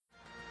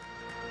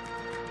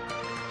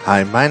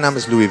Hi, mijn naam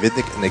is Louis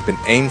Wittek en ik ben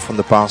één van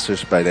de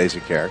pastors bij deze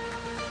kerk.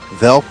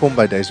 Welkom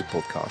bij deze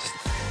podcast.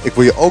 Ik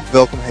wil je ook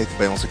welkom heten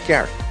bij onze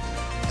kerk.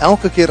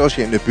 Elke keer als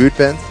je in de buurt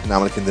bent,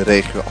 namelijk in de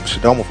regio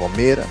Amsterdam of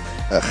Almere,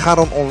 ga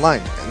dan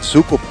online en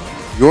zoek op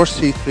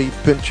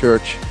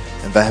yourc3.church.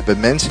 En wij hebben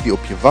mensen die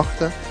op je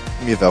wachten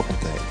om je welkom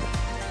te heten.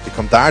 Je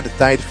kan daar de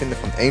tijden vinden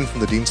van één van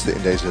de diensten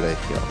in deze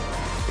regio.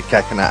 Ik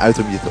kijk ernaar uit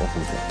om je te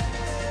ontmoeten.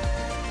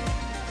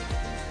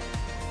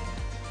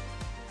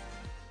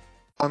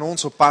 Aan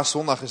ons op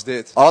Paaszondag is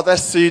dit. Are there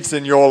seeds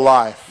in your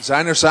life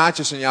Zijn er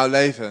zaadjes in jouw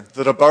leven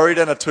that are buried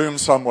in a tomb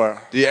somewhere?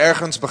 die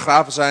ergens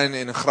begraven zijn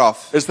in een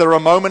graf? Is there a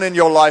moment in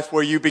your life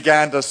where you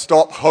began to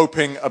stop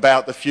hoping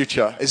about the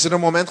future? Is er een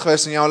moment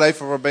geweest in jouw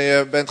leven waarbij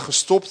je bent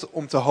gestopt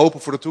om te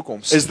hopen voor de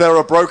toekomst? Is there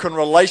a broken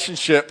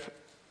relationship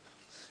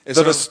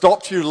that has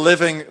stopped you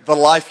living the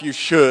life you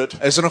should?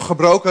 Is er een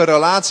gebroken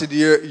relatie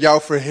die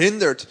jou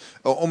verhindert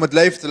om het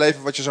leven te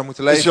leven wat je zou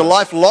moeten Is leven? your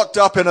life locked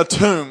up in a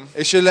tomb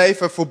Is je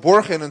leven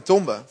verborgen in een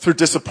tombe? through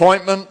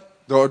disappointment,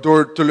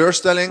 Door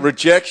teleurstelling,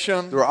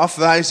 rejection? door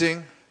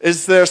afwijzing?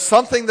 Is there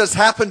something that's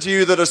happened to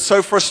you that has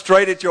so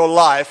frustrated your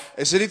life?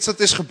 Is er iets dat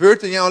is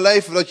gebeurd in jouw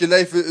leven dat je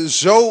leven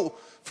zo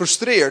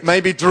frustreert?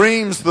 Maybe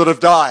dreams that have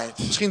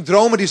died. Misschien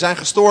dromen die zijn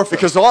gestorven.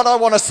 Because what I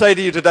want to say to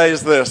you today is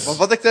this. Want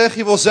wat ik tegen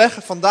je wil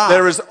zeggen vandaag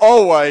There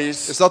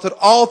is is dat er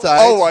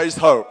always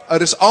hope.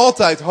 er is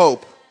altijd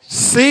hoop.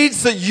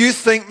 Seeds that you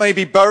think may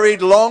be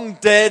buried long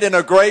dead in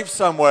a grave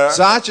somewhere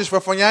Zaadjes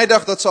waarvan jij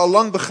dacht dat ze al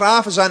lang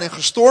begraven zijn en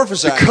gestorven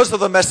zijn. because of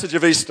the message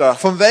of Easter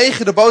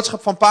Vanwege de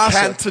boodschap van can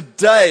Pasen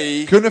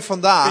today kunnen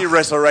vandaag be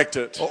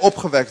resurrected.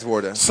 opgewekt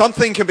worden.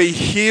 Something can be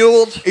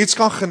healed Iets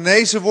kan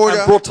genezen and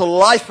worden brought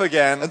to life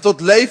again en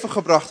tot leven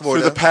gebracht through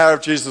the worden power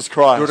of Jesus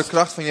door de Christ.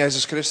 kracht van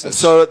Jezus Christus.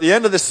 So at the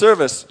end of this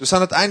service, Dus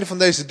aan het einde van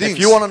deze if you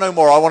dienst, want to know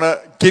more, I want to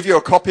give you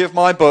a copy of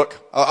my book,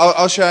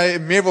 als jij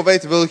meer wil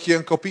weten, wil ik je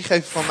een kopie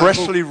geven van mijn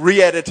boek. freshly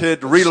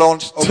re-edited,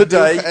 relaunched Opnieuw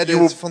today. You geëdit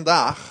will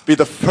vandaag. be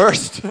the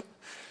first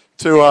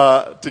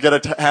to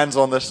get hands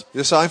on this.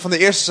 Je zal een van de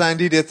eerste zijn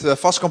die dit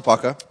vast kan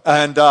pakken.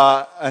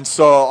 And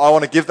so I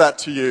want to give that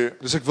to you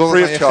Dus ik wil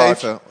free het of aan je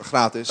charge geven,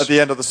 gratis. at the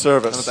end of the Aan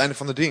het service. einde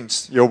van de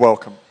dienst. You're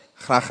welcome.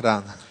 Graag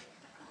gedaan.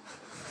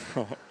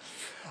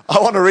 I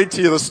want to read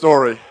to you the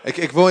story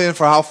Ik wil je een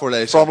verhaal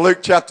voorlezen from Luke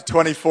chapter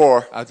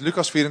 24. uit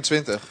Lucas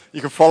 24.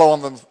 You can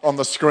follow on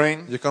the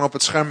screen. Je kan op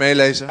het scherm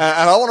meelezen.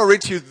 And I want to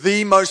read to you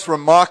the most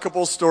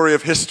remarkable story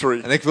of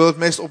history. En ik wil het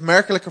meest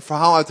opmerkelijke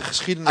verhaal uit de Our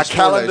geschiedenis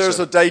calendars voorlezen.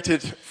 are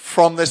dated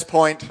from this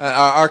point.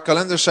 Our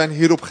kalenders zijn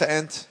hierop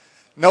geënt.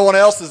 No one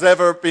else has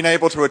ever been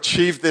able to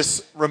achieve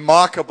this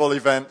remarkable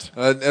event.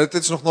 Het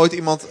is nog nooit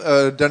iemand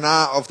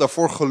daarna of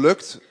daarvoor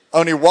gelukt.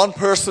 Only one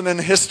person in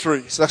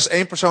history Slechts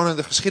één persoon in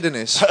de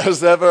geschiedenis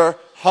has ever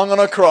hung on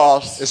a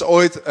cross,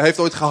 heeft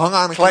ooit gehangen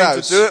aan een claimed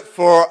kruis. to do it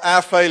for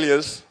our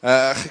failures,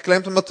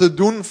 Geclaimd om dat te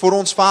doen voor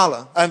ons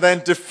falen. and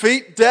then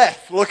defeat death,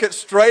 look it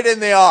straight in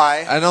the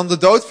eye, En dan de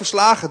dood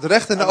verslagen, het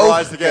recht in de and ogen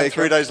rise again 3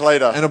 gekeken. days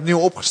later. En opnieuw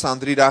opgestaan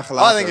 3 dagen I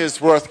think later. it's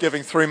worth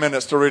giving 3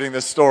 minutes to reading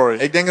this story.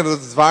 Ik denk dat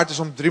het waard is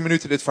om 3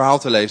 minuten dit verhaal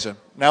te lezen.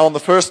 Now on the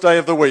first day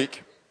of the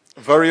week,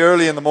 very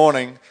early in the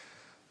morning,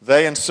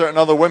 they and certain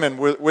other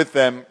women with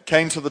them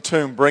came to the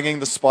tomb bringing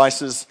the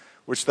spices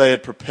which they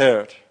had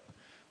prepared.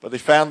 But they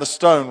found the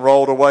stone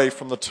rolled away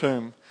from the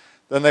tomb.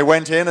 Then they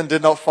went in and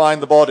did not find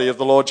the body of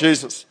the Lord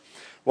Jesus.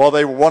 While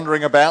they were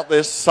wondering about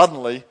this,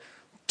 suddenly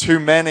 2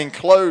 men in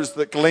clothes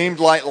that gleamed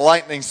like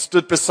lightning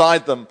stood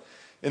beside them.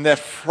 In their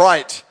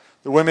fright,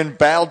 the women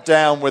bowed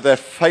down with their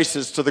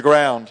faces to the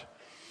ground.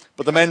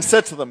 But the men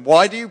said to them,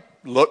 "Why do you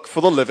look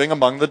for the living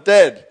among the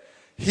dead?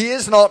 He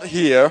is not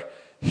here,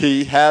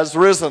 he has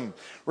risen.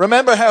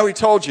 Remember how he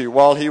told you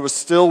while he was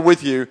still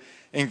with you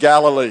in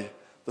Galilee.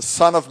 The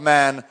Son of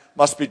Man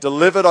must be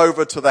delivered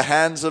over to the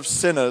hands of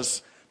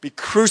sinners, be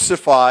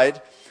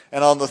crucified,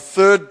 and on the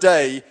 3rd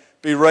day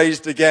be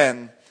raised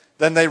again."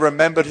 Then they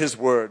remembered his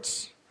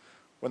words.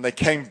 When they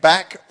came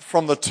back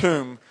from the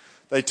tomb,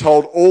 they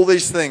told all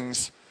these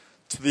things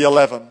to the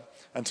 11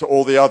 and to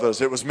all the others.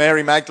 It was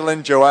Mary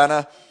Magdalene,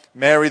 Joanna,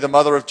 Mary the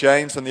mother of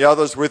James, and the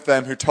others with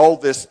them who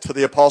told this to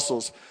the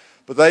apostles.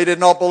 But they did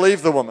not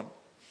believe the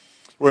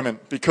women,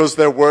 because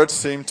their words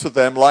seemed to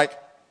them like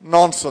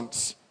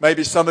nonsense.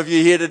 Maybe some of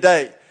you here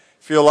today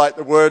feel like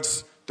the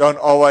words don't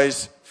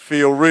always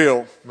feel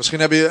real. Misschien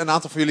hebben een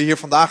aantal van jullie hier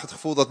vandaag het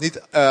gevoel dat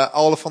niet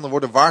alle van de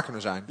woorden waar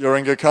kunnen zijn. You're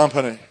in good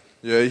company.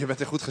 Je bent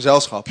in goed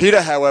gezelschap.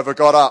 Peter, however,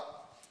 got up.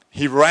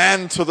 He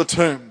ran to the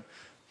tomb.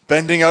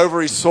 Bending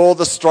over, he saw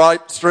the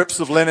strips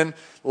of linen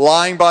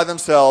lying by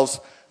themselves,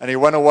 and he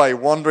went away,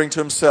 wondering to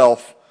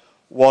himself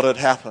what had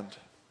happened.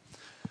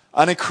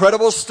 An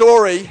incredible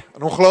story.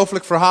 Een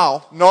ongelooflijk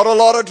verhaal. Not a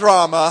lot of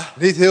drama.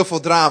 Niet heel veel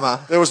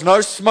drama. There was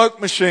no smoke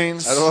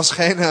machines. Er was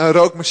geen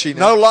rookmachine.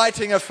 No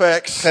lighting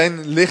effects.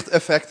 Geen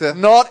lichteffecten.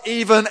 Not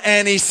even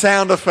any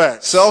sound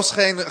effects. Zelfs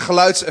geen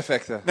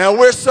geluidseffecten. Now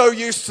we're so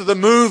used to the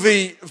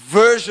movie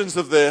versions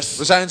of this.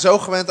 We zijn zo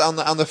gewend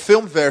aan de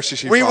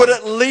filmversies We would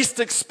hiervan. at least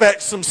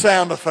expect some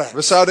sound effects.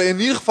 We zouden in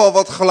ieder geval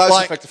wat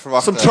geluidseffecten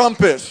Like some verwachten.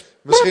 trumpet.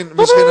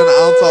 Misschien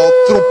een aantal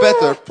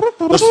trompetten.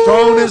 The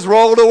stone is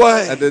rolled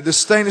away. En de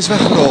steen is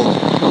weggerold.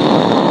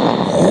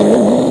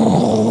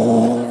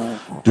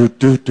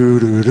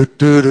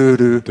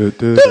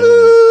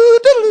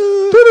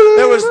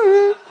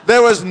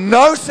 There was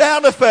no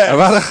sound effect. Er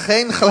waren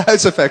geen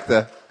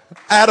geluidseffecten.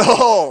 At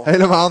all.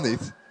 Helemaal niet.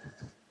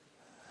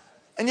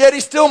 And yet he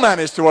still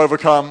managed to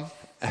overcome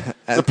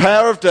the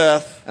power of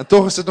death. En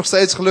toch is het nog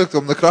steeds gelukt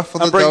om de kracht van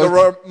de And bring dood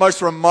the most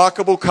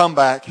remarkable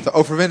comeback te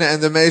overwinnen en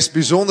de meest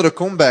bijzondere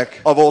comeback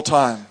of all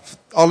time.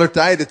 aller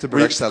tijden te We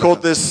called bewerkstelligen.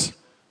 this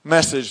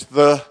message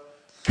the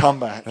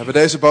comeback. We hebben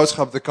deze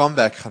boodschap de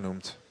comeback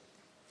genoemd.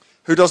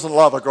 Who doesn't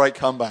love a great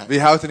comeback?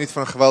 Wie houdt er niet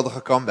van een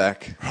geweldige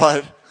comeback?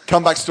 Right?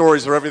 Comeback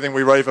stories are everything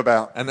we rave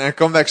about. En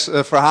comebacks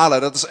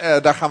verhalen,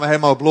 daar gaan we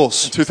helemaal op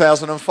los. In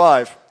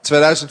 2005,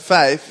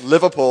 2005,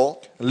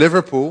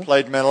 Liverpool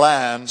played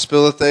Milan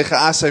speelde tegen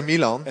AC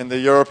Milan in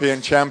the European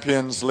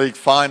Champions League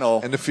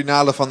final. in de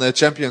finale van de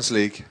Champions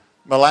League.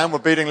 Milan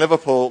were beating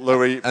Liverpool,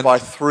 Louis, by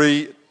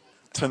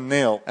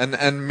 3-0.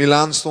 En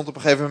Milan stond op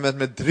een gegeven moment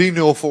met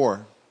 3-0 voor.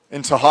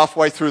 Into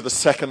halfway through the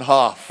second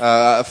half.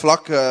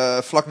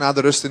 Vlak na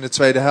de rust in de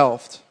tweede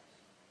helft.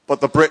 But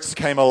the Brits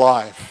came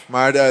alive.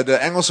 Maar de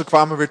Engelsen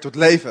kwamen weer tot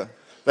leven.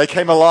 They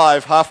came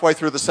alive halfway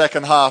through the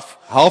second half.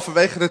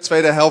 Halverwege de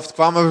tweede helft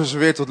kwamen ze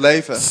weer tot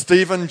leven.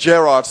 Steven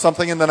Gerrard,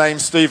 something in the name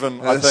Steven,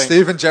 I think.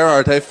 Steven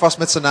Gerrard heeft vast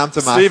met zijn naam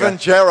te maken. Steven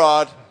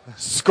Gerrard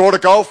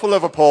scored a goal for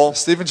Liverpool.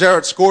 Steven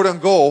Gerrard scoorde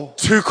een goal.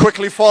 2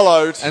 quickly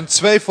followed. En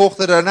 2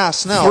 volgden daarna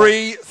snel. 3-3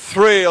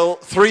 at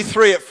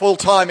full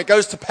time. It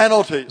goes to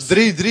penalties.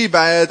 3-3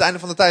 bij het einde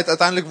van de tijd.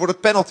 Uiteindelijk wordt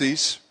het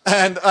penalties.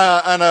 And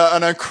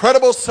an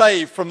incredible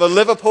save from the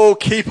Liverpool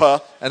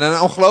keeper. En een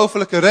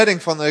ongelofelijke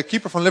redding van de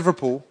keeper van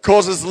Liverpool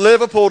Causes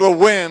Liverpool to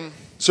win.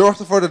 Zorgt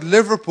ervoor dat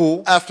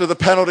Liverpool after the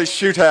penalty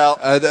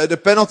shootout. De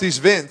penalties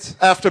wint.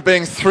 After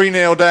being 3-0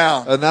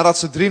 down. Nadat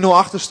ze 3-0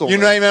 achter stonden.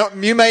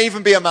 You may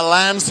even be a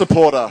Milan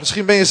supporter.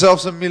 Misschien ben je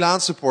zelfs een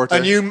Milan supporter.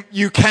 And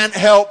you can't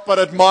help but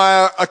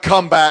admire a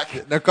comeback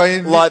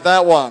like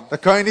that one. Dan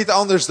kan je niet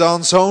anders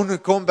dan zo'n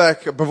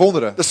comeback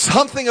bewonderen. There's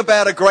something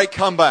about a great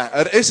comeback.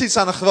 Er is iets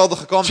aan een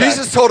geweldige comeback.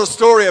 Jesus told a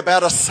story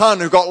about a son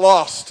who got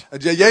lost.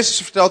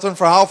 Jezus vertelt een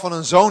verhaal van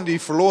een zoon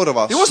die verloren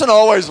was. He wasn't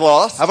always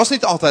lost. Hij was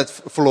niet altijd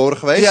verloren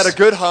geweest. He had a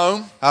good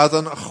home. Hij had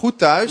een goed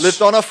thuis.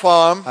 Lived on a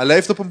farm. Hij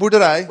leefde op een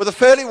boerderij. With a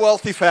fairly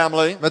wealthy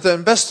family. Met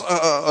een best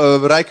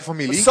rijke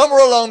familie. But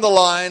somewhere along the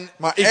line,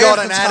 maar he got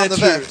an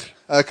attitude.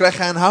 Krijgt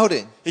hij een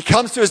houding. He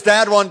comes to his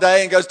dad one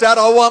day and goes, Dad,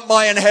 I want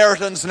my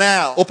inheritance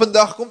now. Op een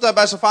dag komt hij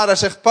bij zijn vader en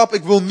zegt, pap,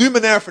 ik wil nu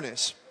mijn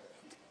erfenis.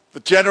 The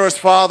generous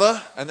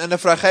father. En de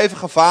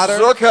vrijgevige vader.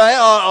 Says, okay,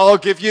 I'll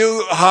give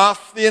you half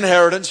the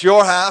inheritance.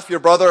 Your half.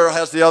 Your brother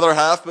has the other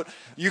half. But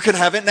you can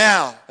have it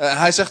now.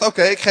 Hij zegt,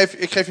 oké,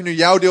 ik geef je nu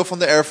jouw deel van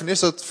de erfenis.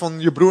 Dat van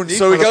je broer niet.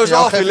 So he goes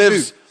off. He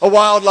lives a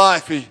wild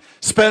life. He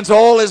spends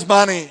all his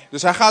money.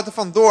 Dus hij gaat er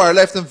vandoor. Hij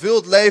leeft een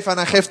wild leven en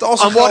hij geeft al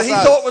zijn geld uit. And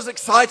what he thought was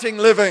exciting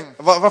living.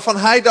 Waarvan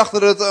hij dacht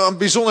dat het een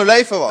bijzonder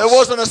leven was. There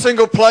wasn't a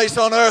single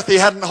place on earth he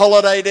hadn't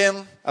holidayed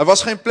in. Er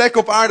was geen plek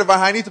op aarde waar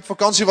hij niet op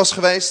vakantie was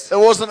geweest.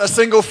 There wasn't a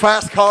single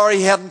fast car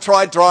he hadn't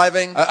tried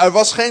driving. Er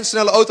was geen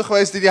snelle auto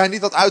geweest die hij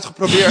niet had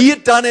uitgeprobeerd. He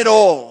had done it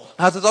all.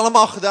 Hij had het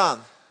allemaal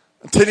gedaan.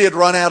 Until he had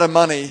run out of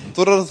money.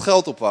 Totdat het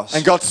geld op was.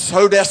 And got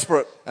so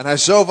desperate. En hij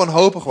zo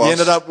wanhopig was. He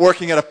ended up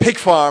working at a pig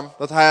farm.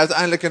 Dat hij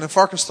uiteindelijk in een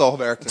varkensstal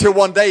werkte.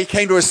 Until one day he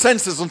came to his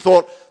senses and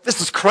thought, this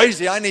is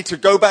crazy. I need to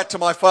go back to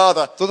my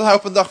father. Totdat hij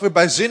op een dag weer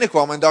bij zinnen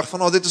kwam en dacht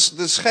van, oh, dit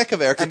is gekke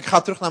werk. Ik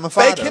ga terug naar mijn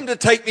vader. Beg him to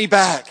take me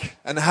back.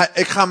 En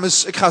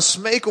ik ga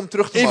smeken om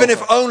terug te mogen.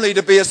 Even if only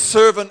to be a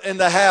servant in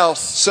the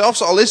house.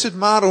 Zelfs al is het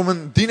maar om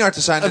een dienaar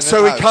te zijn in het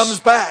huis. And so he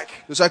comes back.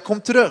 Dus hij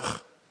komt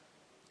terug.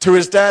 To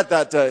his dad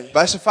that day.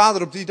 Bij zijn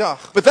vader op die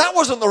dag. But that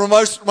wasn't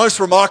the most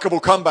remarkable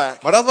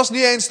comeback. Maar dat was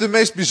niet eens de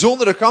meest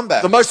bijzondere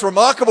comeback. The most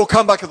remarkable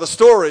comeback of the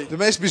story. De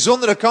meest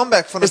bijzondere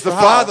comeback van het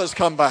verhaal. Is the father's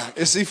comeback.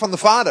 Is die van de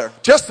vader.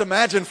 Just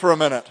imagine for a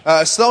minute.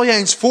 Stel je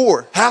eens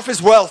voor. Half his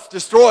wealth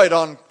destroyed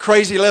on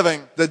crazy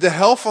living. De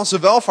helft van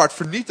zijn welvaart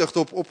vernietigd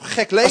op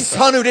gek leven.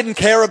 A son who didn't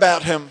care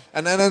about him.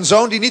 En een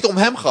zoon die niet om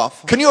hem gaf.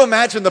 Can you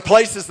imagine the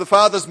places the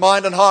father's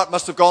mind and heart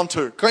must have gone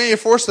to? Kan je je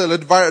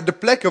voorstellen de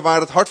plekken waar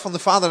het hart van de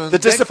vader en de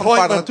denken van de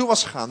vader naartoe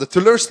was gegaan? De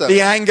teleurstelling.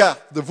 The anger.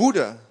 De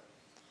woede.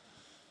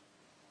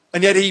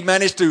 And yet he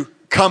managed to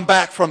come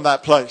back from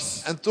that place.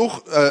 En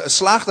toch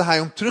slaagde hij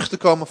om terug te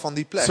komen van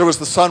die plek. So as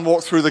the son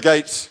walked through the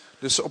gates.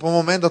 Dus op het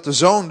moment dat de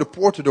zoon de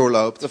poorten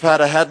doorloopt. The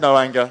father had no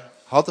anger.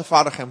 Had de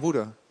vader geen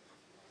woede.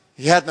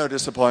 He had no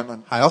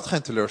disappointment. Hij had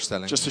geen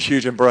teleurstelling. Just a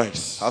huge embrace.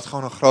 Hij had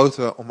gewoon een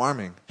grote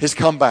omarming. His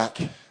comeback.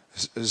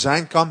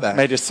 Zijn comeback.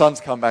 Made his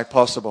son's comeback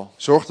possible.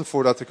 Zorgde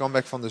ervoor dat de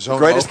comeback van de zoon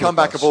the greatest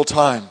comeback was. Of all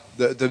time.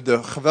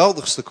 De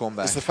geweldigste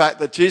comeback. Is the fact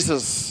that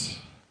Jesus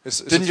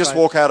didn't just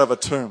walk out of a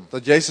tomb.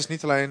 Dat Jezus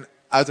niet alleen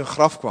uit een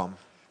graf kwam.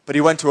 But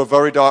he went to a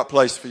very dark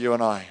place for you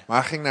and I. Maar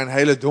hij ging naar een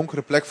hele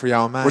donkere plek voor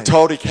jou en mij. We're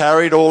told he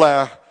carried all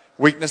our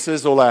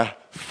weaknesses, all our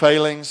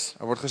failings,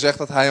 Er wordt gezegd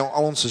dat hij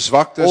al onze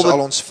zwaktes, All the- al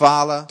ons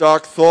falen,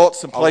 dark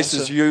thoughts and Al places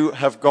onze- you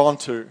have gone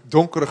to,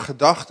 donkere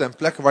gedachten en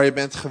plekken waar je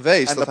bent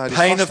geweest, and dat the hij die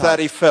pain of that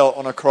vasthoudt. he felt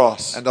on a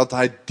cross. En dat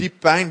hij die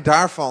pijn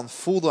daarvan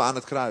voelde aan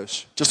het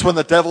kruis. Just when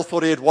the devil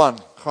thought he had won.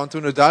 Gewoon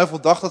toen de duivel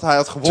dacht dat hij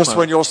had Just when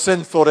gewonnen. your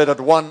sin thought it had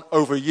won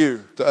over you.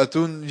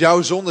 Toen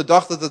jouw zonde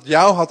dacht dat het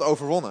jou had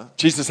overwonnen.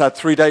 Jesus had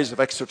 3 days of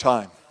extra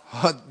time.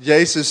 Had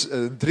Jezus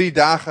 3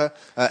 dagen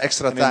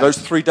extra And in tijd.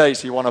 those 3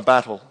 days he won a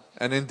battle.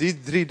 En in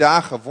die 3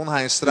 dagen won hij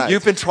een You've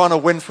strijd. been trying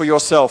to win for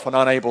yourself and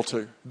unable to.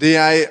 Die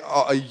jij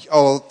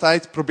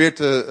altijd probeert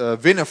te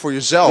winnen voor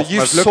jezelf, That maar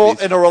you've het lukt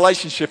sought niet. in a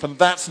relationship and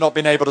that's not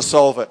been able to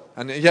solve it.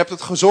 En je hebt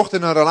het gezocht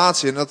in een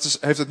relatie en dat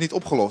heeft het niet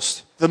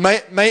opgelost.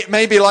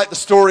 Maybe like the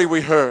story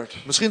we heard.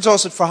 Misschien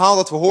zoals het verhaal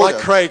dat we Like hoorden.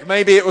 Craig,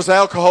 maybe it was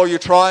alcohol you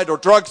tried or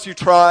drugs you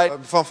tried.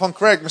 Van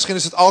Craig, misschien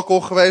is het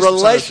alcohol geweest, of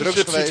zijn het drugs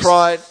Relationships you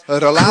geweest. tried.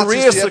 Relaties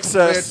Career die je hebt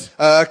success.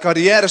 geprobeerd.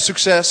 Carrière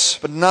succes.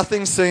 But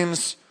nothing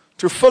seems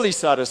to fully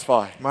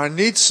satisfy. Maar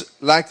niets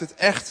lijkt het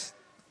echt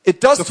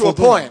It does te to a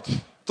voldoen. point.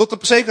 Tot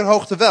op zekere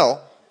hoogte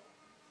wel.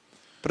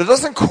 But it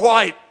doesn't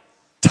quite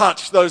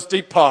touch those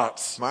deep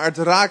parts. Maar het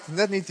raakt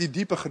net niet die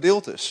diepe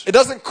gedeeltes. It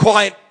doesn't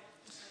quite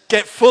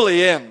get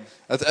fully in.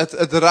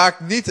 Het raakt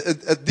niet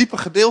het diepe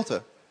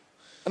gedeelte.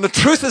 And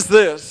the truth is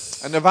this.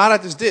 En de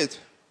waarheid is dit.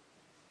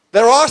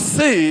 There are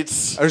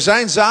seeds Er zijn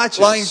lying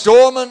zaadjes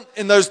dormant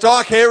in those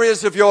dark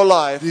areas of your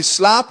life. die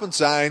slapend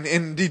zijn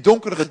in die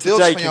donkere That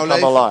gedeeltes today van jouw can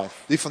come leven. alive.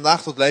 Die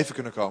vandaag tot leven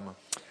kunnen komen.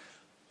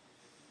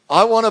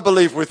 I want to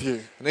believe with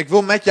you En ik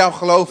wil met jou that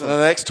geloven. in the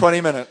next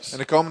 20 minutes, In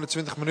de komende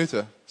 20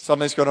 minuten.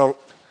 something's going to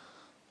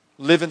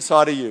live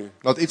inside of you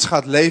Dat iets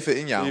gaat leven in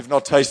that jou. you've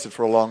not tasted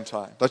for a long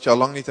time. Dat je al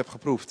lang niet hebt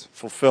geproefd.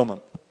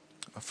 Fulfillment,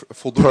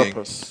 Voldoening.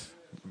 purpose,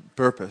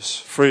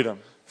 Purpose. freedom,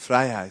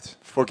 Vrijheid.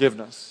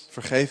 forgiveness.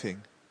 Vergeving.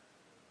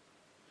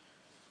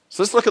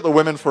 So let's look at the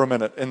women for a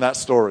minute in that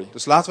story.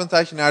 Dus laten we een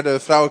tijdje naar de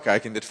vrouwen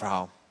kijken in dit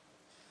verhaal.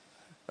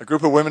 A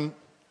group of women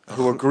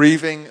who are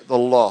grieving the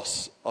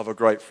loss of a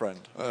great friend.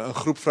 Een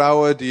groep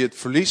vrouwen die het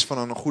verlies van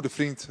een goede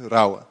vriend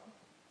rouwen.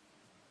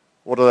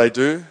 What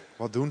do?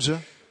 Wat doen ze?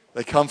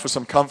 They come for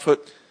some comfort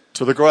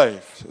to the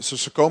grave.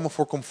 Ze komen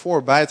voor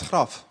comfort bij het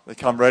graf. They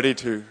come ready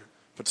to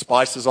put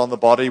spices on the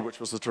body, which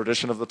was the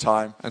tradition of the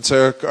time. En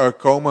ze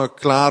komen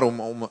klaar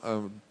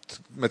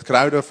met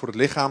kruiden voor het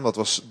lichaam. Dat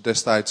was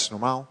destijds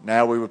normaal.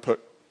 Now we would put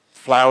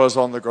flowers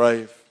on the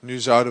grave. Nu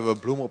zouden we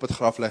bloemen op het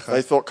graf They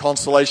leggen. thought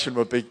consolation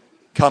would be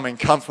coming,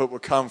 comfort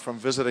would come from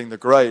visiting the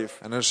grave.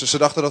 En ze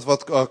dachten dat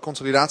wat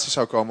consolidatie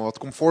zou komen, wat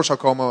comfort zou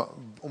komen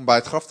om bij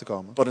het graf te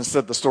komen. But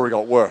instead the story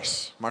got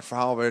worse. Maar het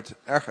verhaal werd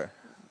erger.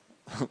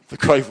 The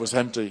grave was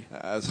empty.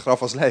 Het graf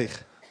was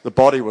leeg. The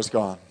body was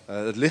gone.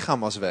 Het lichaam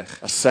was weg.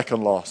 A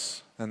second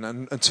loss.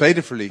 Een tweede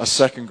A verlies.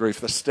 second grief.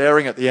 They're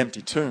staring at the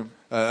empty tomb.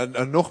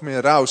 Nog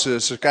meer rouw.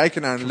 Ze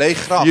kijken naar een leeg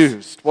graf.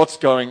 Confused. What's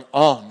going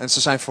on? En ze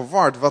zijn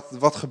verward.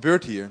 Wat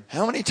gebeurt hier?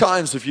 How many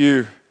times have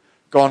you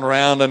gone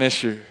around an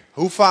issue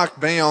Hoe vaak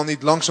ben je al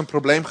niet langs een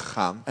probleem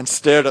gegaan? and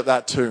stared at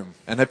that tomb?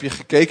 En heb je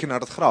gekeken naar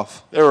dat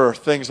graf? There are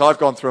things I've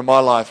gone through in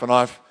my life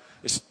and I've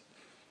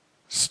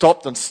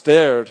stopped and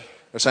stared,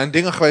 Er zijn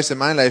dingen geweest in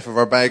mijn leven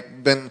waarbij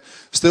ik ben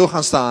stil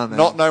gaan staan.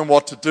 not knowing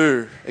what to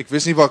do. Ik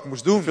wist niet wat ik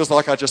moest doen. It feels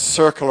like I just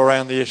circle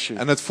around the issue.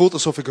 En het voelt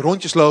alsof ik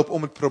rondjes loop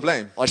om het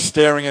probleem. Like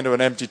staring into an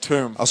empty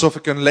tomb. Alsof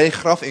ik een leeg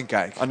graf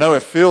inkijk. I know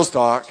it feels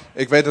dark.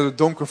 Ik weet dat het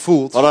donker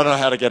voelt. I don't know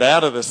how to get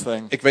out of this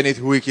thing. Ik weet niet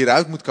hoe ik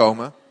hieruit moet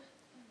komen.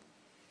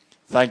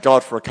 Thank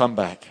God for a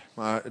comeback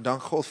Maar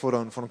dank God voor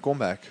een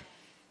comeback.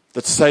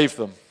 that saved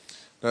them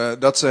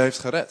Dat ze heeft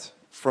gered.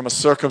 from a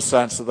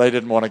circumstance that they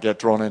didn't want to get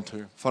drawn into.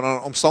 Van een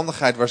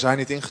omstandigheid waar zij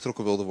niet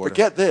ingetrokken wilde But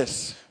worden. get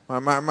this.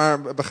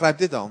 Maar begrijp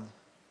dit dan.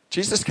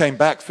 Jesus came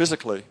back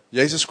physically,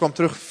 Jezus kwam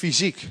terug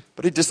fysiek.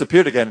 but he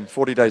disappeared again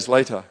 40 days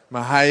later.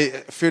 Maar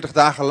 40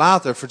 dagen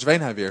later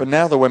verdween hij But weer.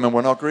 now the women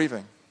were not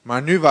grieving.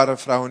 Maar nu waren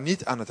vrouwen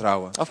niet aan het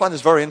rouwen. I find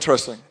this very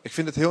interesting. Ik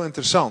vind het heel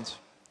interessant.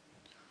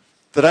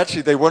 That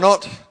actually they were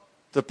not,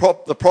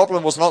 the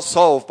problem was not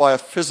solved by a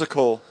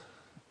physical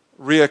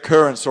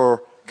reoccurrence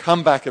or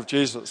comeback of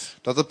Jesus.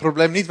 Dat het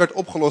probleem niet werd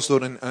opgelost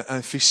door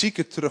een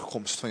fysieke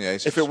terugkomst van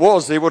Jezus. If it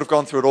was, they would have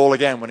gone through it all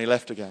again when he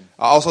left again.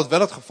 Als dat wel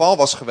het geval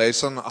was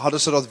geweest, dan hadden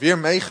ze dat weer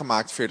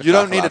meegemaakt 40 You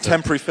don't dagen need a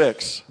later. temporary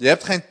fix. Je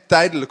hebt geen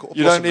tijdelijke You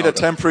don't oplossing need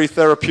a nodig. temporary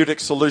therapeutic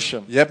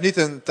solution. Je hebt niet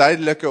een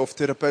tijdelijke of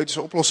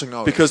therapeutische oplossing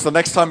nodig. Because the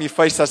next time you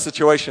face that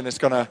situation, it's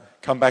going to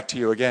come back to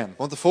you again.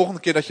 Want de volgende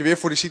keer dat je weer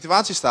voor die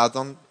situatie staat,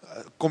 dan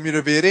kom je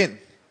er weer in.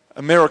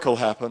 A miracle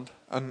happened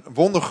Een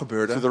wonder through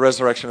gebeurde the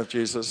resurrection of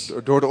Jesus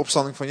door de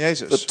opstanding van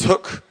Jezus. that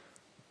took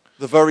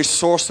the very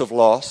source of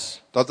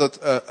loss, Dat het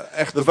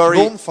echt the de very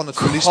bron van het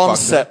verlies pakte.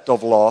 concept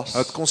of loss,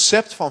 Het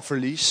concept van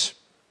verlies.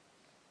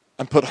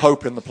 and put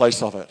hope in the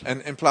place of it.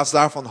 En in plaats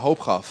daarvan hoop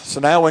gaf. So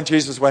now when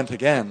Jesus went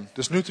again,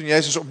 Dus nu toen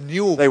Jezus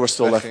opnieuw they were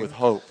still left wegging, with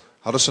hope.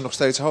 hadden ze nog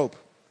steeds hoop.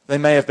 They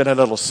may have been a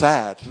little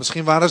sad.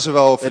 Misschien waren ze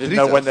wel They didn't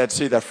know when verdrietig. they'd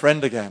see their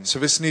friend again. Ze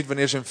wisten niet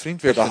wanneer ze hun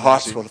vriend weer But their zouden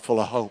hearts zien. were full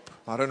of hope.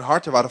 Maar hun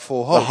harten waren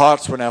vol Their hoop.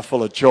 hearts were now full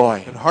of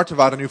joy. Hun harten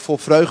waren nu vol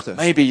vreugde.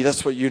 Maybe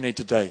that's what you need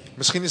today.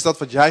 Misschien is dat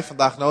wat jij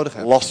vandaag nodig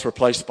hebt. Lost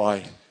replaced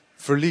by.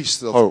 Verlies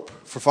dat Hope.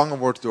 vervangen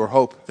wordt door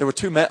hoop. There were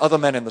two other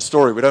men in the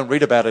story. We don't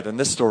read about it in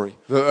this story.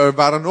 Er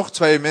waren nog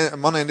twee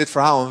mannen in dit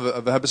verhaal.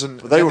 En we hebben They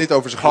were niet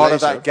over ze part of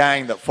that gelezen.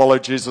 gang that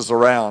followed Jesus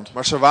around.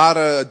 Maar ze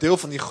waren deel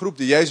van die groep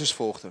die Jezus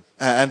volgde.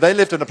 And they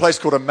lived in a place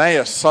called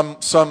Emmaus,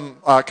 some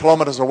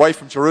kilometers away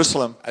from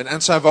Jerusalem.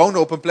 En zij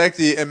woonden op een plek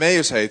die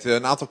Emmaus heette.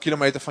 Een aantal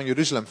kilometer van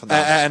Jeruzalem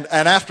vandaan.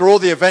 And after all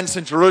the events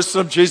in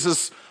Jerusalem,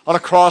 Jesus on a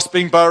cross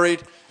being buried,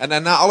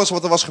 En na alles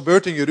wat er was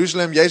gebeurd in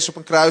Jeruzalem, Jezus op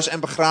een kruis en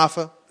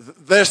begraven,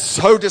 they're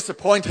so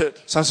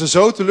disappointed. zijn ze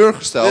zo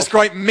teleurgesteld. This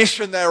great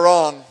mission they're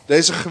on.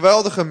 Deze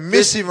geweldige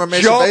missie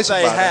waarmee ze job bezig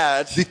they waren.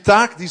 had. Die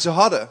taak die ze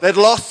hadden. They'd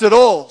lost it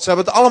all. Ze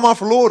hebben het allemaal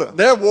verloren.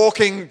 They're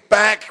walking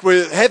back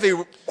with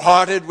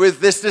heavy-hearted with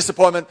this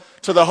disappointment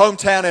to the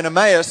hometown in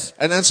Emmaus.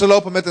 En ze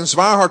lopen met een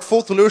zwaar hart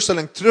vol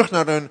teleurstelling terug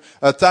naar hun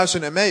thuis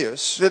in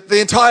Emmaus. The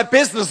entire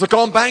business had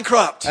gone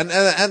bankrupt.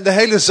 En de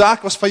hele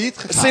zaak was failliet It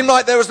gegaan. seemed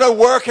like there was no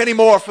work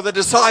anymore for the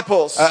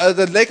disciples.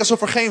 Het leek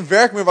alsof er geen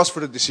werk meer was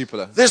voor de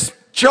discipelen. This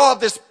job,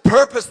 this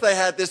purpose they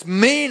had, this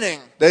meaning,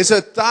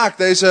 Deze taak,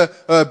 deze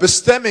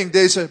bestemming,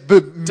 deze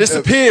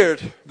disappeared.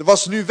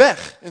 was nu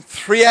weg. In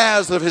 3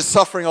 hours of his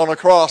suffering on a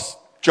cross,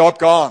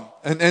 job gone.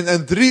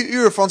 En 3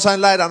 uur van zijn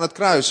lijden aan het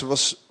kruis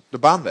was de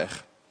baan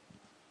weg.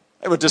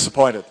 They were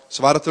disappointed.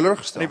 Ze waren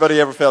teleurgesteld. Anybody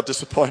ever felt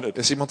disappointed?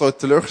 Is iemand ooit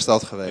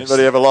teleurgesteld geweest?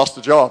 Anybody ever lost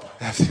a job?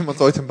 Heeft iemand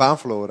ooit een baan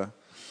verloren?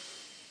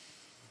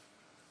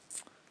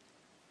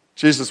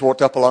 Jesus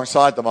walked up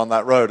alongside them on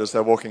that road as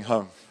they're walking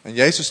home. En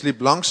Jezus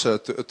liep langs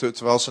ze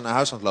terwijl ze naar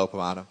huis aan het lopen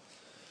waren.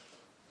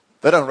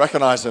 They don't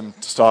recognize him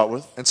to start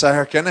with. En zij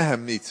herkennen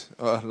hem niet.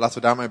 Laten we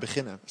daarmee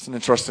beginnen. It's an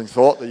interesting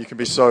thought that you can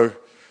be so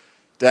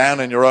down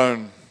in your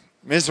own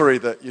misery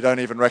that you don't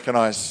even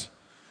recognize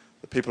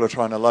the people who are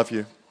trying to love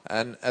you.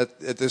 En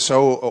het is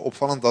zo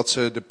opvallend dat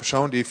ze de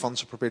persoon die van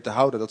ze probeert te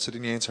houden, dat ze die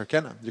niet eens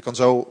herkennen. Je kan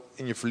zo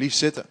in je verlies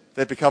zitten.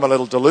 They become a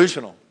little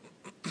delusional.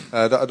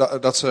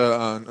 Dat ze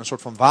een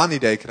soort van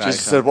waanidee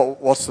Jesus said, krijgen.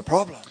 what's the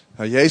problem?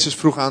 Jezus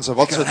vroeg aan ze,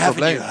 wat is het Haven't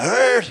you probleem?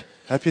 heard?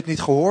 Heb je het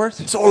niet gehoord?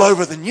 It's all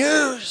over the Het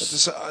news.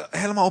 is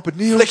helemaal op het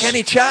Click nieuws.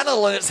 any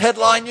channel and it's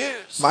headline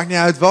news. Maakt niet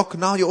uit welk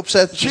kanaal je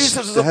opzet. Het is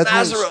Jesus of het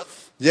nieuws. Nazareth.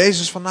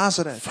 Jezus van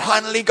Nazareth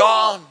Finally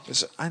gone.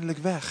 is eindelijk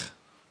weg.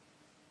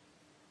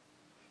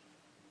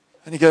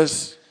 And he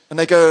goes, and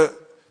they go,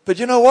 but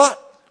you know what?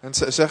 En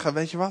ze zeggen,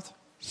 weet je wat?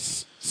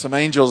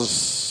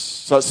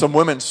 Some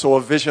women saw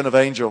a vision of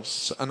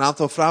angels. Een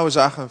aantal vrouwen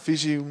zagen een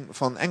visioen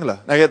van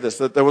engelen. Now get this,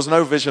 there was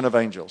no vision of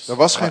angels. Er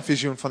was geen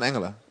visioen van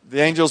engelen.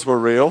 The angels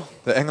were real.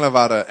 De engelen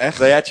waren echt.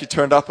 They actually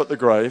turned up at the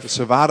grave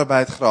Ze waren bij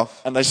het graf.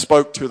 and they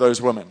spoke to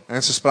those women.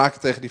 En ze spraken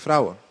tegen die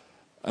vrouwen.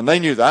 And they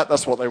knew that,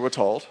 that's what they were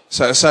told.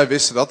 Zij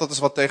wisten dat is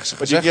wat tegen ze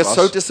But you gezegd get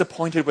so was.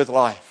 disappointed with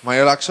life. Maar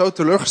je raakt zo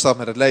teleurgesteld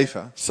met het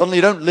leven. Suddenly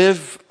you don't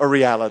live a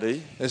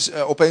reality, Dus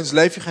opeens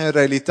leef je geen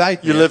realiteit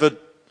you meer. live a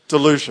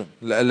delusion.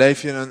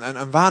 Leef je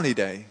een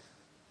waanidee.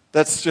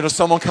 That's,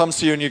 someone comes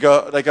to you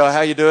and they go,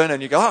 how you doing?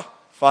 And you go,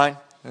 fine,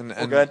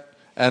 all good.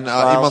 En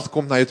Smiles. iemand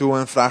komt naar je toe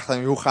en vraagt aan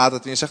je, hoe gaat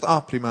het? En je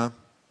zegt, prima.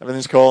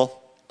 Everything's cool.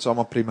 Het is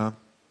allemaal prima.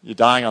 You're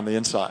dying on the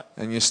inside.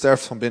 En je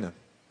sterft van binnen.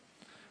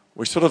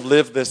 We sort of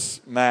live this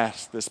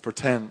mask, this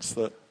pretense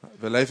that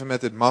We leven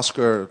met dit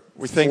masker.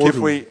 we think if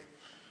we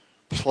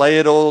play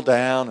it all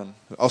down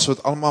and Als we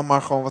het allemaal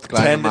maar gewoon wat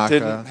kleiner pretend it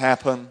didn't maken.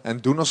 happen, En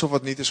doen alsof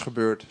het niet is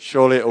gebeurd.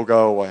 surely it will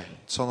go away.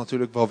 Het zal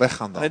natuurlijk wel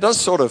weggaan And dan. it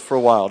does sort of for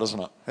a while,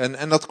 doesn't it?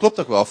 En dat klopt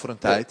ook wel voor een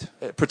tijd.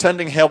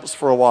 Pretending helps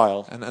for a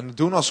while En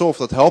doen alsof,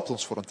 dat helpt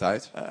ons voor een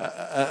tijd.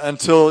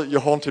 until you're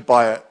haunted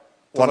by it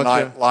one Totdat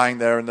je- night, lying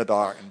there in the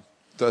dark,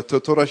 and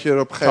Totdat je er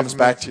op een it comes gegeven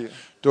back moment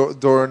to you.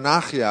 door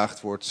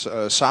nagejaagd wordt.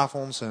 's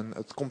Avonds en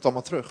het komt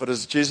allemaal terug. But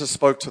as Jesus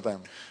spoke to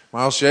them,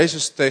 Maar als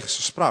Jezus tegen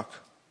ze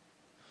sprak,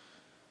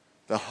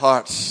 their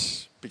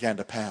hearts began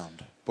to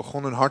pound.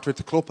 begon hun hart weer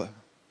te kloppen.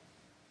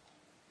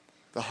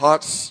 The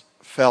hearts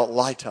felt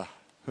lighter.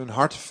 Hun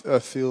hart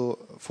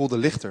voelde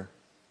lichter.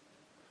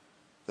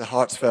 Their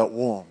hearts felt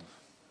warm.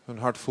 Hun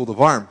hart voelde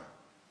warm.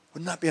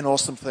 Wouldn't that be an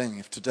awesome thing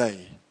if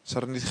today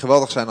Zou het niet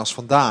geweldig zijn als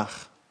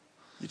vandaag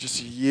you just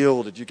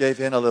yielded, you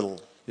gave in a little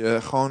je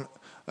gewoon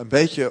een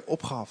beetje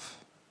opgaf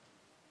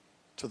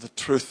to the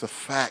truth, the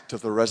fact of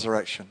the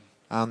resurrection.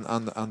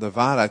 aan de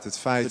waarheid, het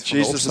feit That van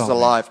de Jesus is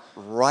opstanding. alive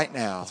right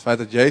now. Het feit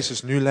dat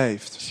Jezus nu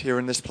leeft. He's here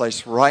in this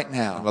place right En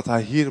now. dat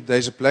hij hier op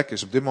deze plek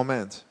is, op dit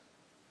moment.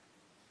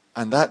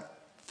 And that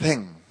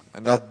thing,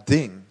 En dat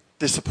ding,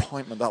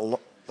 disappointment,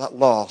 that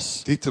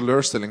loss. die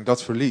teleurstelling,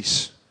 dat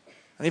verlies.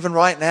 And even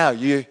right now,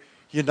 you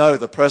know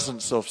the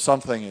presence of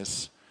something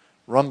is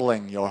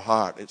rumbling your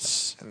heart.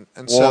 It's En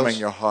warming zelfs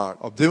your heart.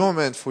 op dit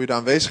moment voel je de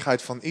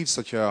aanwezigheid van iets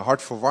dat je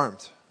hart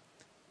verwarmt.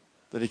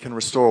 That he can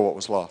restore what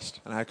was lost.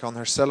 En hij kan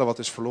herstellen wat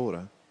is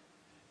verloren.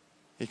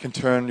 He can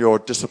turn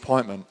your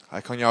disappointment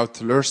Hij kan jouw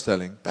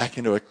teleurstelling back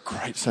into a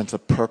great sense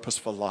of purpose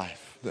for life.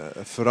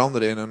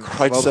 veranderen in een Great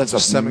geweldige sense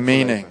of bestemming voor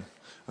meaning. leven.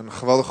 Een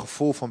geweldig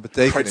gevoel van a great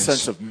betekenis.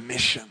 sense of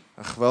mission.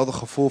 Een geweldig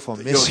gevoel van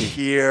That you're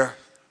missie. here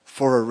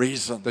for a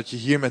reason. Dat je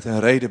hier met een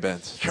reden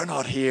bent. You're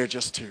not here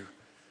just to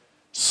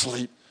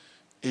sleep,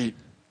 eat,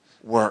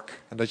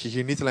 work. En dat je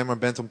hier niet alleen maar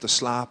bent om te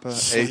slapen,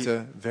 Sleep, eten,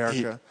 eat,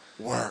 werken.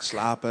 work.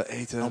 Slapen,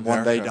 eten, And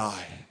one day werken.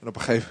 die. En op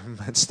een gegeven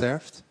moment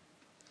sterft.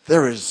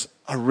 There is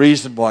a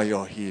reason why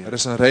you're Er here.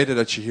 is een reden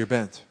dat je hier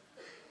bent.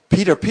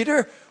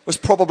 Peter was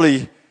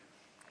probably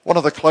one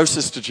of the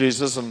closest to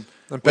Jesus, and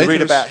we read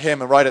Petrus- about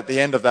him right at the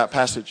end of that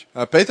passage.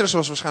 Petrus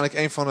was waarschijnlijk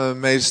een van de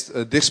meest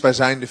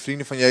dichtstbijzijnde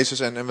vrienden van Jezus.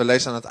 En we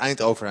lezen aan het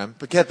eind over hem.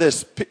 But get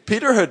this,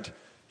 Peter had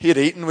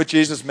eaten with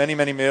Jesus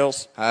many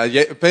meals.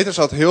 Petrus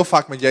had heel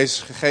vaak met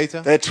Jezus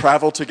gegeten. They had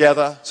traveled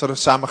together, Ze hadden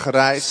samen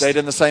gereisd. stayed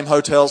in the same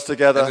hotels In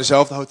together,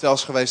 dezelfde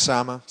hotels geweest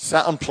samen.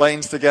 sat on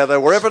planes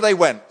together, wherever they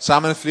went,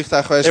 Samen in het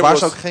vliegtuig geweest, It waar was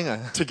ze ook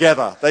gingen.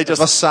 together. They Het was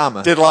just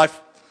samen. did life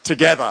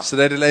together. Ze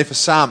deden leven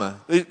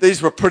samen.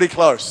 These were pretty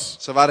close.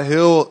 Ze waren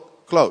heel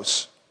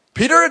close.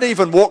 Peter had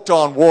even walked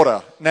on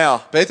water. Now,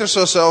 Petrus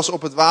was zelfs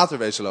op het water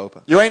wezen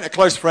lopen. you ain't a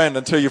close friend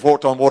until you've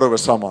walked on water with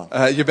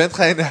someone. Je bent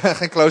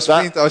geen close Dat-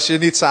 vriend als je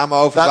niet samen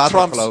over het water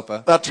hebt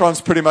gelopen. That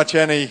trumps pretty much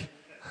any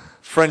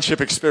friendship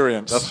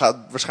experience. Dat gaat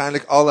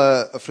waarschijnlijk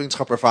alle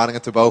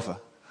vriendschapervaringen te boven.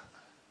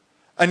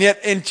 And yet,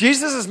 in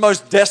Jesus'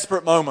 most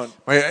desperate moment,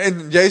 Maar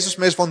in Jezus'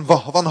 meest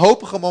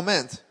wanhopige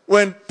moment.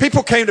 when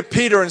people came to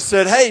Peter and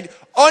said, "Hey,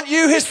 aren't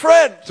you his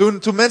friend?"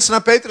 Toen mensen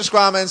naar Petrus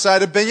kwamen en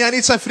zeiden, ben jij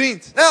niet zijn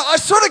vriend? Now, I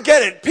sort of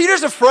get it.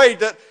 Peter's afraid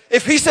that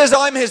if he says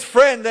I'm his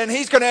friend, then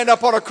he's going to end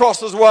up on a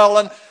cross as well.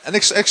 And En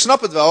ik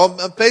snap het wel.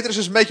 Petrus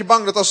is een beetje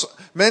bang dat als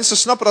mensen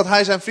snappen dat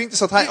hij zijn vriend is,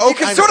 dat hij you ook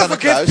can eindigt sort aan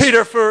of het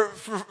forgive kruis. Peter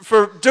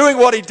for doing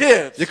what he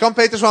did. Je kan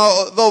Petrus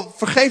wel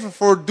vergeven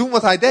voor doen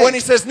wat hij When he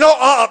deed. says, "No,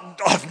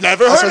 I've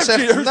never Als heard hij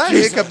of zegt, you, nee,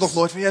 Jesus. ik heb nog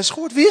nooit van Jezus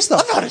gehoord. Wie is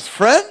dat? I'm not his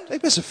friend."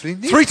 Ik ben zijn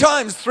vriend niet. 3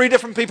 times, 3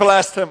 different people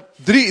asked him.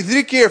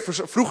 Drie keer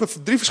vroegen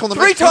 3 verschillende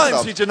 3 mensen.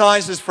 times he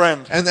denies his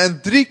friend. En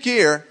 3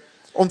 keer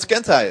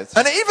ontkent hij het.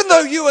 And even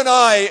though you and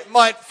I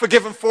might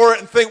forgive him for it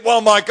and think,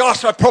 well, my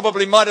gosh, I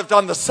probably might have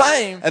done the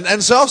same.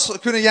 En zelfs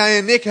kunnen jij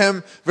en ik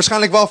hem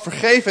waarschijnlijk wel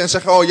vergeven en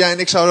zeggen, oh jij en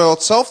ik zouden wel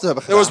hetzelfde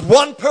hebben There gedaan. was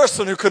one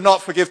person who could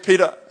not forgive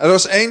Peter. Er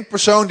was 1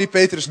 persoon die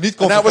Petrus niet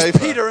kon And that was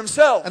vergeven. Peter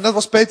himself. En dat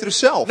was Petrus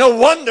zelf. No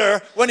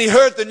wonder when he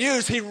heard the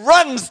news, he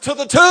runs to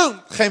the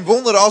tomb. Geen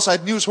wonder als hij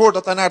het nieuws hoort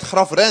dat hij naar het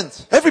graf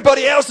rent.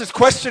 Everybody else is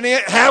questioning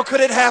it. How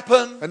could it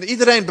happen? En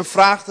iedereen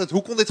bevraagt het,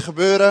 hoe kon dit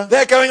gebeuren?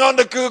 They're going on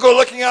to Google,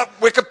 looking up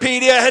Wikipedia.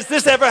 Has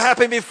this ever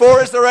happened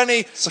before? Is there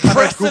any Ze gaan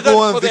naar precedent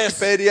Google en for this?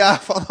 Wikipedia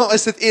van, oh,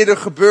 is dit eerder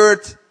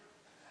gebeurd?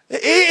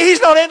 He's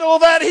not into all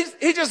that.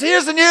 He just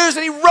hears the news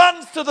and he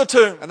runs to the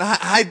tomb. En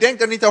hij denkt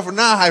daar niet over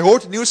na, hij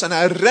hoort het nieuws en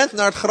hij rent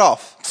naar het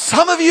graf.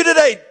 Some of you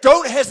today,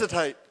 don't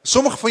hesitate.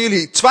 Sommigen van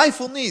jullie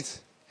twijfel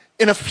niet.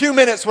 In a few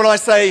minutes when I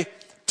say,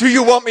 do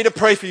you want me to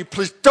pray for you?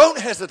 Please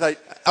don't hesitate.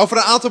 Over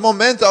een aantal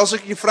momenten als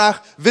ik je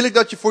vraag, wil je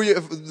dat ik voor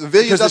je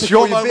Because it's bid?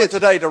 your moment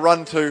today to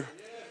run to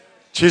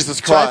Jesus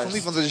Twijfel niet,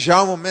 Christ. want het is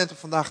jouw moment om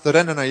vandaag te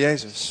rennen naar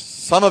Jezus.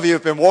 Some of you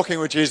have been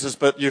walking with Jesus,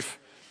 but you've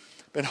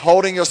been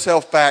holding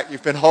yourself back.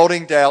 You've been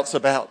holding doubts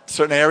about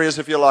certain areas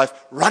of your life.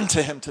 Run to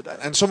him today.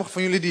 En sommigen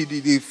van jullie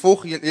die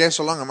volgen Jezus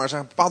al langer, maar er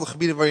zijn bepaalde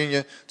gebieden waarin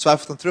je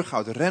twijfelt en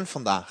terughoudt. Ren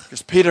vandaag.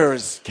 Because Peter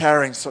is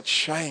carrying such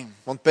shame.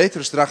 Want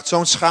Petrus draagt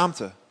zo'n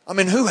schaamte. I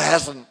mean, who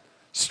hasn't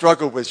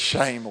struggled with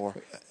shame or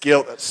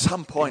guilt at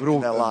some Ik point in bedoel,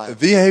 their life?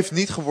 wie heeft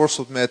niet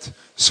geworsteld met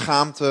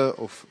schaamte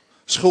of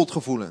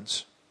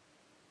schuldgevoelens?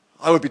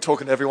 I would be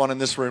talking to everyone in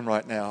this room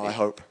right now, I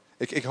hope.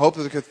 Ik hoop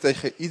dat ik het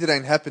tegen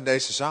iedereen heb in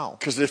deze zaal.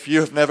 Because if you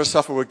have never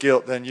suffered with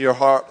guilt, then your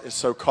heart is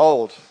so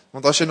cold,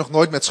 Want als je nog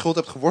nooit met schuld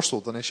hebt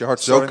geworsteld, dan is je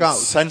hart so zo koud.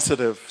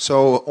 insensitive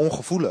Zo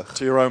ongevoelig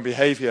to your own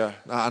behavior.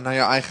 naar je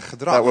eigen That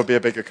gedrag. would be a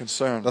bigger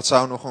concern. Dat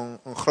zou nog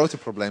een groter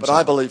probleem But I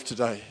zijn. believe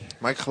today,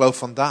 Maar ik geloof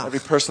vandaag every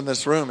person in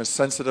this room is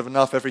sensitive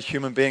enough, every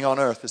human being on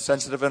earth is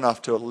sensitive enough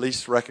to at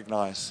least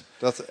recognize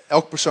dat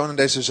elk persoon in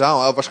deze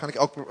zaal, waarschijnlijk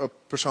elk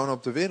persoon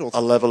op de wereld,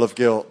 a level of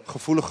guilt.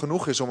 gevoelig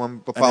genoeg is om een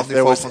And bepaald if there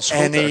niveau van was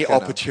schuld te any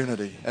erkennen.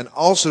 opportunity En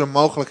als er een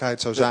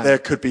mogelijkheid zou that zijn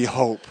there could be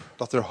hope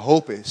dat er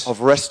hoop is of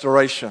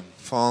restoration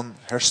van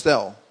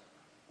herstel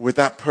with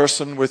that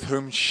person with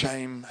whom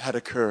shame had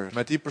occurred,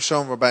 met die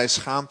persoon waarbij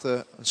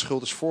schaamte en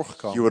schuld is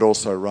voorgekomen, you would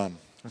also run.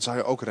 dan zou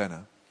je ook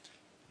rennen.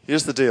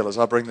 Here's the deal as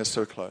I bring this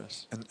to a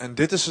close. En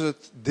dit is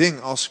het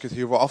ding als ik het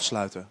hier wil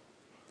afsluiten.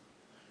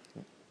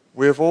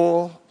 We have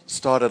all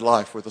started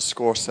life with a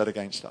score set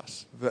against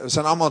us. We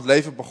zijn allemaal het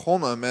leven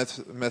begonnen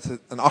met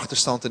een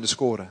achterstand in de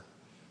score.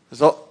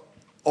 There's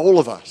all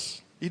of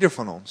us. Ieder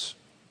van ons.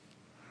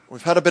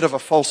 We've had a bit of a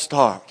false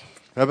start.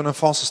 We hebben een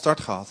valse start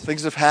gehad.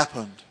 Things have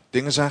happened.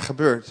 Dingen zijn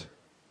gebeurd.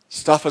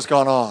 Stuff has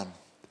gone on.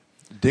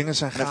 Dingen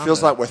zijn And it feels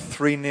gaande. like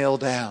we're 3-0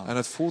 down. En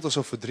het voelt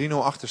alsof we 3-0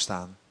 achter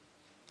staan.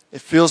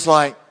 It feels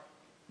like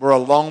we're a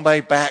long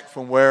way back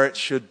from where it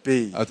should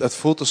be. Het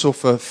voelt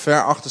alsof we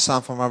ver achter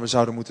staan van waar we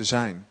zouden moeten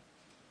zijn.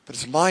 But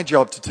it's my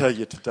job to tell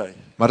you today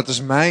Maar het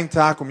is mijn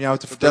taak om jou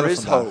te that there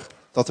vertellen is vandaag. hope.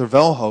 dat er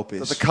wel hoop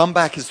That is. the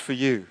comeback is for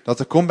you. Dat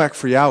de comeback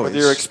voor jou Whether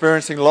you're is.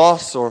 experiencing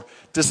loss or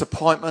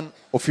disappointment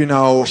Of je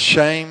nou or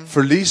shame,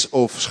 verlies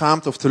of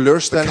schaamte of the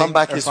teleurstelling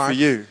comeback is for ervaart.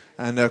 you.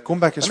 En de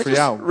comeback is Let voor me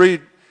jou. just read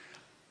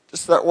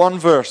just that one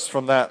verse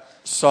from that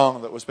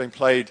song that was being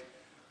played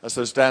as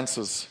those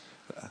dancers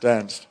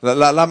danced.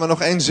 Laat me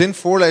nog één zin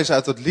voorlezen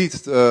uit dat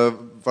lied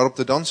waarop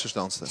de dansers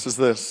dansten. This is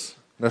this.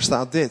 Daar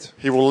staat dit.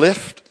 He will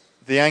lift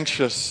the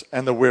anxious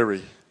and the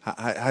weary.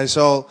 Hij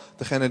zal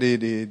degene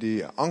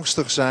die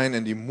angstig zijn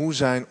en die moe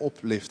zijn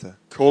opliften.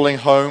 Calling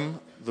home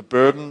the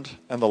burdened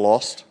and the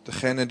lost.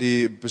 Degene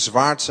die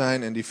bezwaard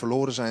zijn en die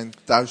verloren zijn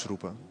thuis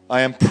roepen.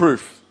 I am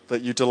proof that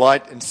you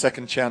delight in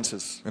second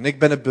chances. En ik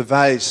ben het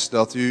bewijs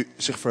dat u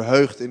zich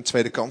verheugt in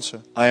tweede kansen.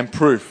 I am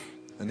proof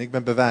En ik ben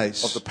of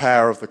bewijs the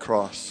power of the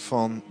cross.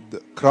 van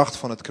de kracht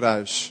van het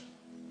kruis.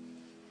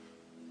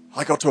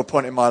 I got to a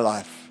point in my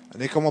life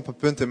En ik kwam op een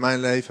punt in mijn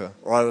leven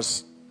where I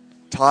was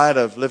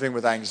tired of living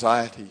with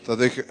anxiety. dat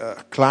ik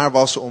klaar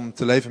was om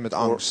te leven met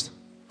angst.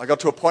 I got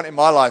to a point in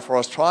my life where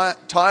I was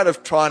tired of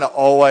trying to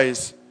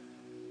always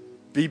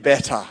be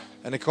better.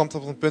 En ik kwam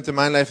tot een punt in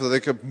mijn leven dat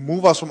ik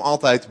moe was om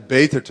altijd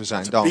beter te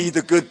zijn To dan. be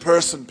the good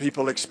person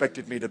people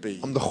expected me to be.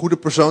 Om de goede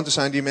persoon te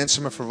zijn die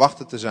mensen me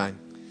verwachten te zijn.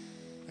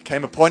 There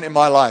came a point in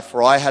my life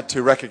where I had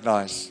to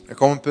recognize Er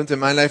kwam een punt in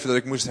mijn leven dat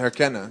ik moest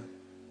herkennen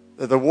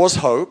that there was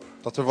hope,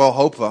 dat er wel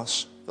hoop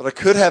was. that I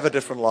could have a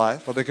different life.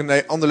 Dat ik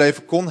een ander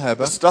leven kon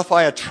hebben. The stuff I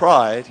had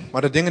tried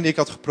Maar de dingen die ik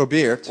had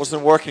geprobeerd,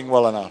 wasn't working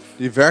well enough.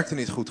 die werkten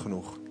niet goed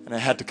genoeg. And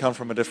it had to come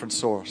from a different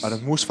source. Maar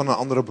het moest van een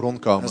andere bron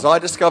komen. As I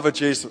discovered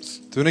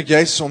Jesus, Toen ik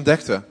Jezus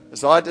ontdekte,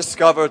 as I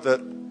discovered that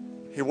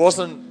he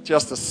wasn't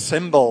just a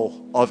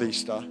symbol of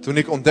Easter, toen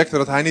ik ontdekte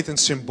dat hij niet een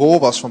symbool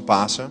was van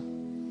Pasen,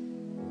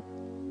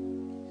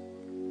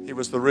 he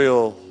was the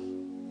real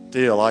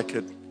deal. I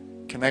could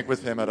connect with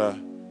him at a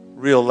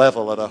real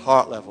level, at a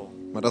heart level.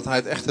 maar dat hij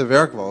het echte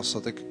werk was,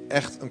 dat ik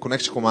echt een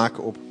connectie kon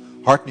maken op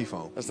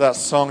hartniveau. As that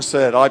song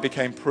said, I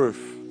became proof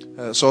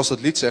Zoals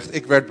het lied zegt,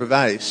 ik werd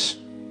bewijs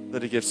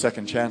that he gives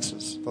second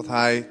chances. dat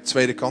hij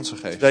tweede kansen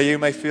geeft. Today you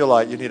may feel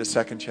like you need a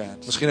second chance.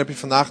 Misschien heb je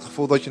vandaag het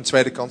gevoel dat je een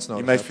tweede kans You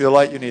nodig may hebt. feel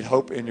like you need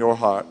hope in your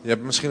heart. Je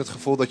hebt misschien het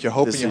gevoel dat je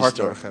hoop in This je hart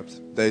Easter. nodig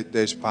hebt,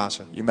 deze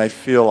Pasen. You may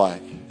feel like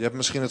Je hebt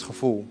misschien het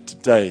gevoel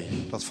today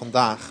dat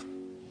vandaag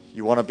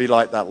you want to be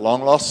like that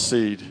long lost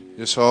seed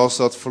je zoals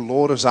dat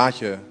verloren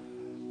zaadje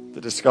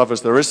that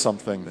discovers there is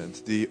something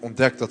bent, die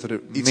ontdekt dat er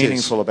iets is,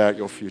 meaningful about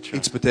your future.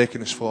 iets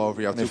betekenisvol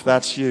over jouw And if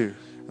toekomst. that's you,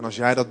 En als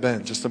jij dat in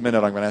bent, just a minute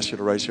I'm going to ask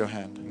you to raise your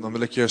hand. dan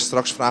wil ik je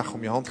straks vragen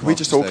om je hand Can we omhoog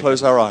te just all steken.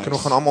 close our eyes Kunnen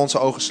we gewoon allemaal onze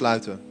ogen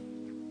sluiten?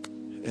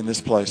 in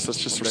this place?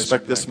 Let's just Op deze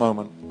respect this plek.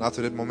 moment.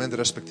 Laten we dit moment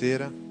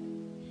respecteren.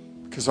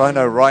 Because I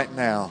know right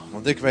now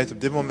Want ik weet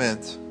op dit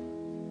moment,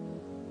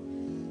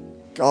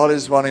 God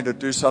is wanting to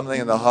do something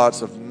in the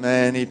hearts of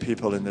many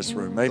people in this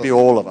room. Maybe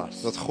all of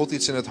us. dat God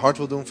iets in het hart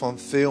wil doen van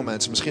veel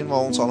mensen. Misschien wel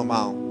ons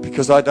allemaal.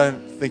 Because I don't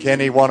think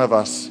any one of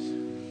us.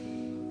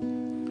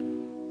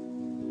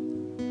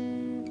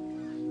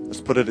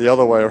 Let's put it the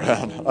other way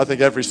around. I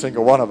think every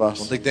single one of us,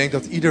 Want ik denk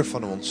dat ieder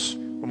van ons,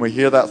 when we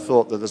hear that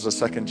thought that there's a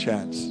second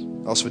chance,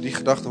 als we die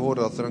gedachte horen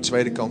dat er een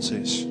tweede kans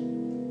is,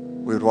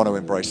 we would want to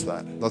embrace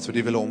that. dat we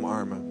die willen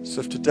omarmen. So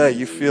if today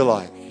you feel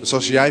like Dus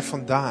als jij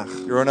vandaag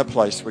you're in a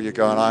place where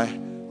you're going,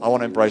 I want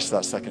to embrace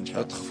that second het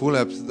chance. gevoel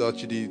hebt dat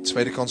je die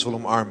tweede kans wil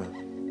omarmen,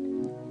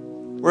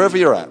 Wherever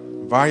you're at.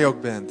 waar je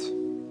ook bent.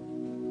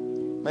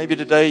 Maybe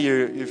today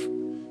you're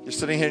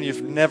sitting here and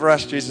you've never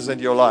asked Jesus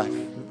into your life.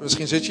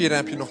 Misschien zit je hier en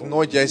heb je nog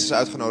nooit Jezus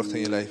uitgenodigd in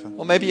je leven.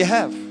 Or maybe you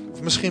have.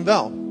 Of misschien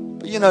wel.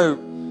 But you know,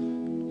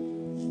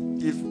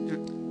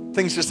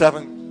 things just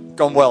haven't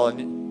gone well, and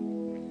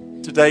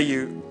today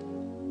you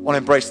want to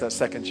embrace that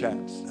second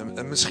chance.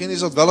 En misschien is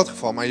dat wel het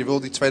geval, maar je wil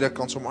die tweede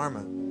kans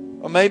omarmen.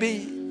 Or maybe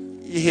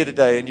you're here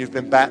today and you've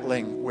been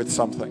battling with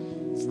something.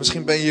 Of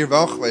misschien ben je hier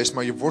wel geweest,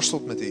 maar je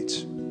worstelt met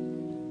iets.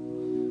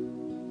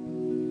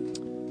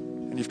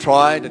 And you've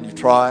tried and you've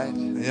tried.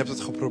 En je hebt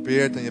het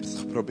geprobeerd en je hebt het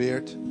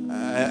geprobeerd.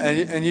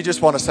 And you just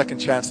want a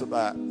second chance at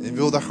that. En je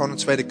wil daar gewoon een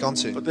tweede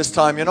kans in. But this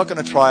time you're not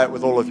going to try it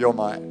with all of your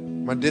might.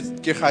 Maar dit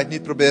keer ga je het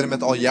niet proberen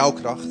met al jouw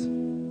kracht.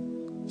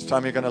 This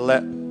time you're going to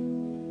let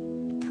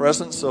the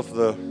presence of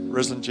the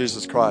risen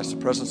Jesus Christ, the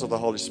presence of the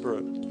Holy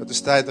Spirit, Het is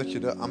tijd dat je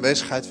de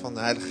aanwezigheid van de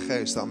Heilige Geest, de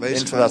into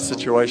aanwezigheid that van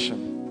situation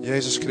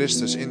Jezus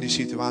Christus in die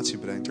situatie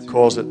to brengt.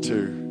 cause it to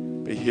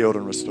be healed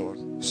and restored.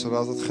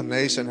 Zodat het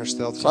genezen en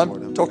hersteld So kan I'm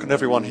worden. talking to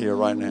everyone here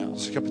right now.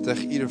 Dus ik heb het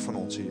tegen ieder van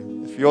ons hier.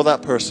 If you're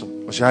that person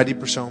Als jij die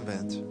persoon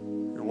bent,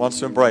 who wants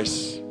to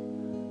embrace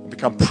and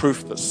become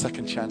proof that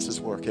second chances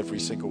work every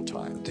single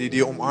time,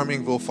 die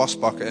omarming wil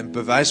vastpakken en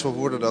bewijs wil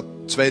worden dat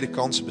tweede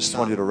kansen I just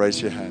want you bestaan. to raise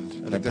your hand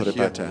and then Dat put it je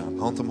back je down.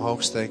 hand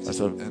omhoog steekt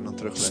As a en dan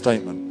teruglegt.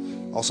 statement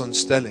Als een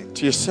stelling. to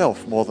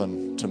yourself more than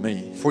to me.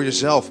 Voor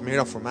jezelf, meer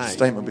dan voor A mij.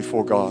 statement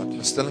before God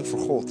Een stelling voor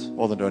God.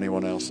 more than to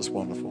anyone else. That's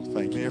wonderful. Thank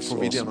you. Meer It's voor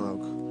wie dan awesome.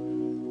 ook.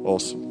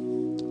 Awesome.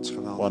 Het is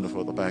geweldig. Wonderful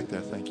at the back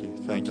there. Thank you.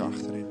 Thank you.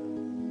 Achterin.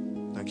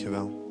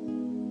 Dankjewel.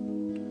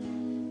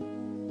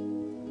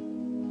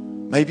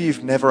 Maybe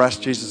you've never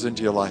asked Jesus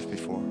into your life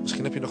before.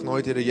 Misschien heb je nog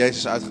nooit eerder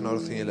Jezus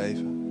uitgenodigd in je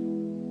leven.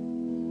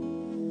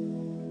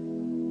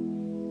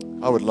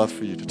 I would love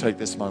for you to take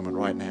this moment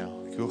right now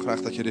Ik wil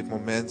graag dat je dit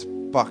moment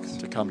pakt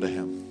to come to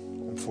Him.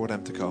 om voor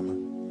hem te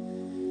komen.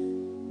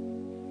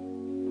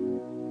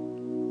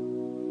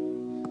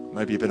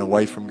 Maybe you've been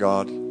away from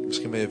God.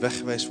 Misschien ben je weg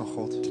geweest van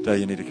God Today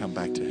you need to come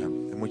back to Him.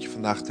 en moet je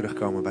vandaag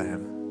terugkomen bij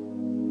hem.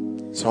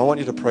 So I want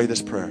you to pray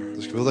this prayer.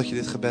 Dus ik wil dat je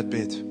dit gebed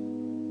bidt.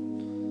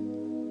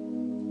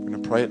 We're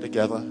going to pray it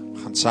together. We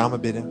gaan het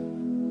samen bidden.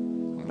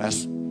 I'm going to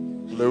ask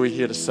Louis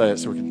here to say it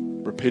so we can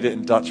repeat it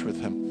in Dutch with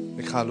him.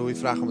 Ik ga Louis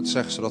vragen om het te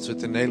zeggen, zodat we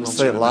het in Nederlands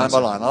Say it kunnen line by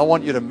nazagen. line. I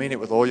want you to mean it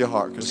with all your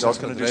heart, because Dus God's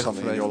dat going to het do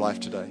something in regel your life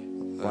today,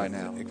 right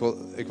now.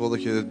 Ik wil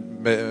dat je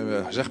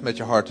het zegt met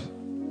je hart.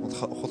 Want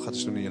God gaat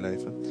iets doen in je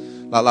leven.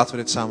 Laten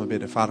we dit samen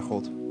bidden. Vader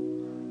God,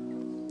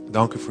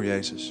 dank u voor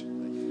Jezus.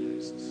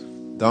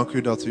 Dank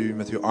u dat u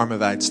met uw armen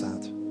wijd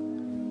staat.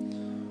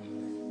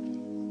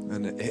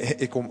 En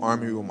ik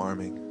omarm uw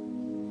omarming.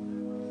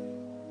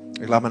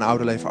 Ik laat mijn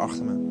oude leven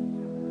achter me.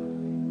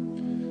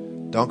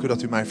 Dank u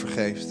dat u mij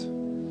vergeeft.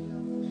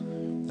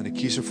 En ik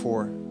kies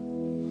ervoor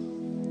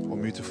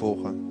om u te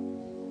volgen.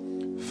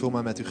 Vul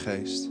mij met uw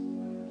geest.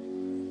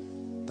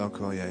 Dank u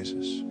wel,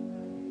 Jezus.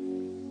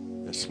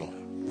 Yes, Lord.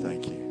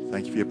 Thank you.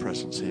 Thank you for your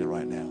presence here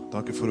right now.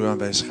 Dank u voor uw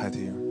aanwezigheid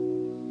hier.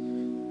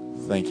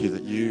 Thank you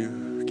that you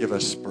give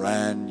us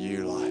brand new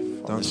life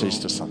on Dank this u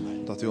Easter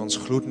Sunday. dat u ons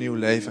gloednieuw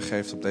leven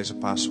geeft op deze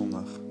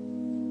paaszondag.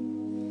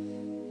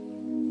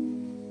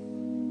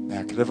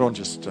 Now, could everyone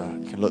just, you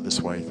can look this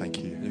way, thank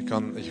you.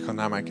 Je kan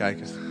naar mij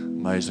kijken.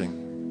 Amazing.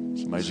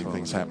 There's amazing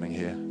things happening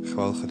here.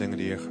 Geweldige dingen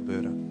die hier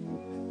gebeuren.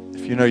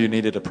 If you know you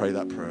needed to pray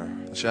that prayer,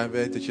 Als jij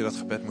weet dat je dat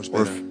gebed moest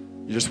or if bidden,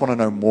 you just want to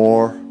know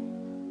more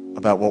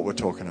about what we're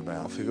talking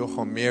about, of je wil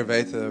gewoon meer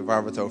weten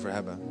waar we het over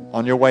hebben.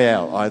 on your way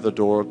out, either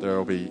door, there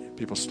will be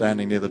people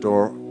standing near the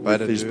door Bij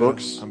with de these deur,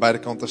 books. aan beide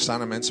kanten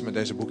staan er mensen met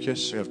deze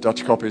boekjes. We have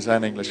Dutch copies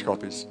and English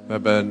copies. We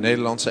hebben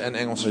Nederlandse en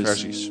Engelse Please.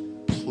 versies.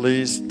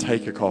 Please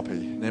take a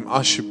copy. Neem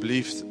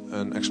alsjeblieft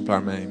een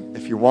exemplaar mee.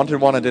 If you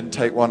wanted one and didn't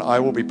take one,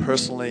 I will be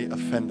personally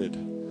offended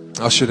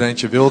Als je er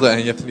eentje wilde en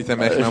je hebt er niet een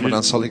meegenomen, if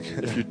dan zal ik...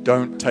 if you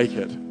don't take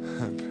it.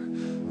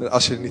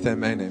 Als je er niet een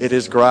meeneemt. It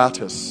is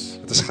gratis.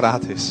 Het is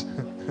gratis.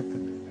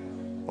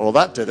 Well,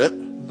 that did it.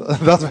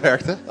 Dat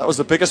werkte. That was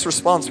the biggest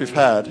response we've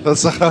had. Dat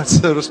is de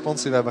grootste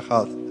respons die we hebben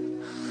gehad.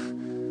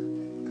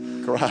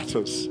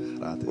 Gratis.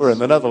 Gratis. We're in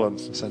the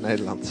Netherlands. We zijn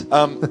Nederland.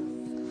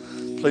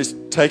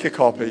 Please take a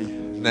copy.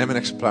 Neem een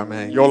exemplaar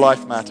mee. Your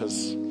life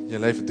matters. Je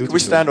leven doet Can we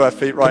het stand to our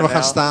feet Kunnen right we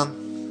gaan now? staan?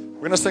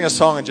 We're going to sing a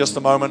song in just a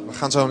moment. We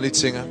gaan zo een lied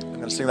zingen. I'm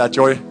going to sing that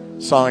joy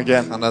song We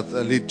again. gaan dat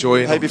lied Joy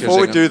nog Hey, een keer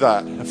before we zingen. do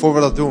that, En voor we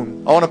dat doen,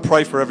 I want to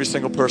pray for every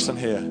single person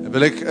here,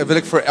 wil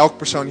ik voor elk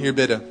persoon hier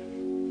bidden.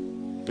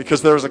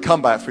 because there is a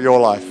comeback for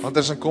your life. Want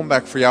er is een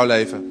comeback voor jouw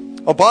leven.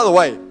 Oh, by the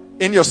way,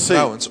 in your seat,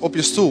 Trouwens, op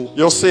je stoel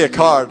you'll see a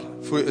card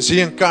zie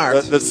je een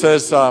kaart. that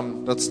says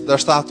Daar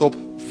staat op,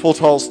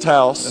 Footholds It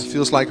House.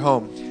 feels like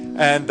home.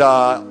 And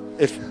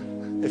if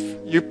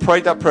you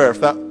prayed that prayer, if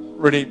that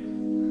really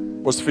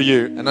was for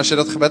you, En als je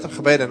dat gebed hebt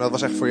gebeden en dat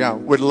was echt voor jou,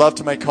 we'd love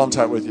to make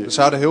contact with you. we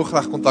zouden heel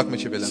graag contact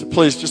met je So willen.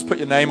 please just put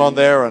your name on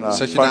there and a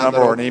Zet je phone naam number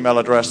or erop. an email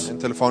address. Een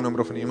telefoonnummer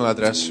of een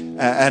e-mailadres.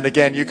 And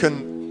again, you can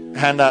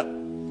hand that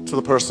to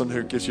the person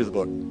who gives you the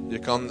book. Je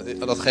kan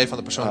dat geven aan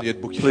de persoon die het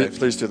boekje Please, geeft.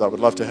 please do that. We'd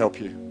love to help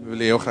you. We willen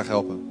je heel graag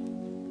helpen.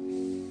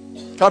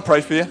 Can I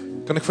pray for you?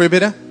 Kan ik voor je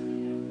bidden?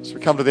 As we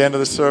come to the end of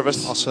this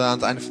service, Als we aan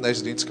het einde van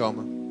deze dienst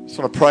komen. I just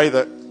want to pray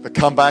that the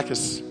comeback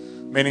is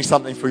meaning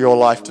something for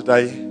your life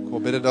today. Ik wil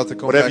bidden dat de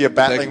Whatever you're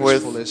comeback battling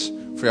betekenisvol is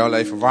voor jouw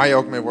leven. Waar je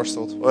ook mee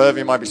worstelt. Whatever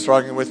you might be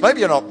struggling with. Maybe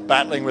you're not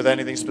battling with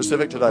anything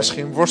specific today.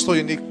 Misschien worstel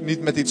je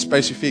niet met iets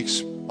specifieks.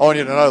 I want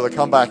you to know the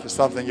comeback is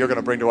something you're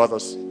going to bring to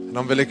others. En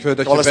dan wil ik dat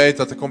Well, je let's- weet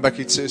dat de comeback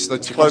iets is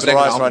dat je kan close our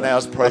brengen aan eyes right now anderen.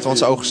 as we pray Laten we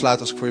onze for you. ogen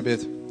sluiten als ik voor je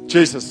bid.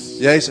 Jesus,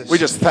 Jezus, we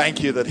just thank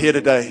you that here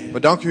today we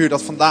danken u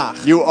dat vandaag,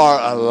 you are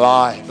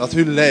alive. dat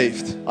u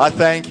leeft. I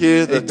thank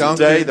you that Ik dank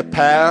today u the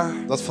power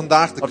Dat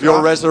vandaag de of your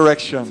kracht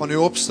resurrection van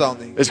uw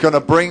opstanding is going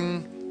to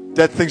bring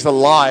dead things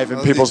alive in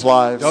dat die people's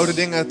lives. dode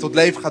dingen tot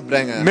leven gaat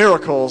brengen.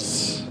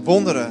 Miracles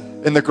Wonderen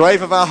in the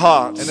grave of our in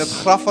hearts het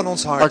graf van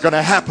ons are hart going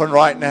to happen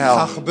right gaan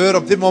now. gebeuren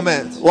op dit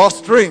moment.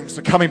 Lost dreams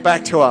are coming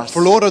back to us.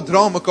 Verloren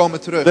dromen komen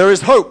terug. There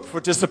is hope for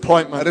Er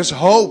disappointment. is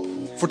hoop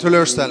voor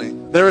teleurstelling.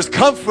 There is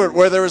comfort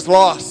where there is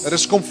loss. Er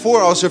is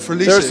comfort als er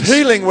verlies There is is.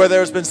 healing where there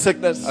has been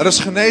sickness. Er is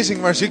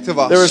genezing waar ziekte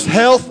was. There is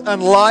health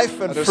and life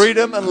and Er is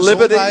freedom and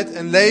liberty gezondheid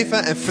en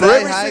leven en for every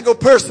vrijheid single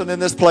person in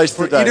this place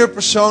voor today. ieder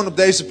persoon op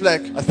deze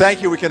plek. I thank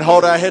you we can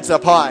hold our heads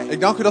up high, Ik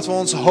dank u dat we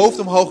ons hoofd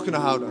omhoog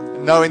kunnen houden.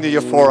 knowing that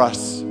you're for us,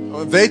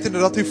 Wetende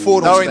dat u voor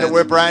ons knowing that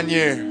we're bent. brand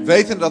new,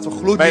 Wetende dat we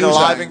made gloednieuw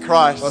alive in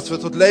zijn. Christ. Dat we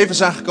tot leven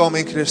zijn gekomen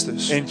in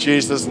Christus. In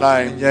Jesus'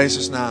 name, In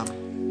Jezus' naam.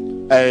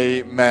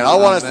 amen. I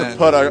want us to Amen.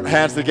 put our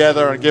hands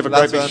together and give a great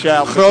Laten big we een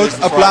shout. for groot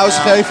Jesus applaus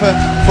right now.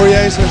 geven voor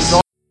Jezus.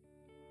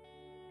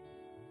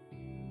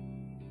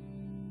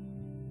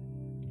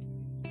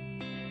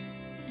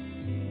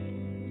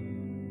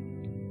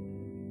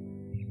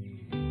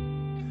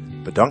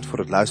 Bedankt voor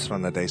het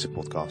luisteren naar deze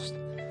podcast.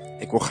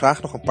 Ik wil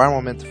graag nog een paar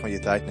momenten van je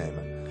tijd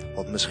nemen.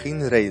 Want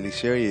misschien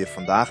realiseer je je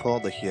vandaag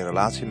wel dat je je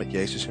relatie met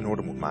Jezus in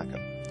orde moet maken.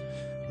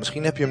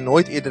 Misschien heb je hem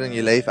nooit eerder in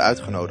je leven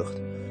uitgenodigd.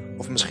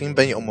 Of misschien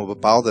ben je om een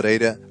bepaalde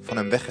reden van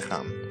hem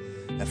weggegaan.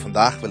 En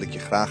vandaag wil ik je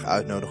graag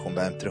uitnodigen om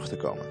bij hem terug te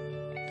komen.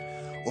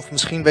 Of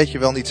misschien weet je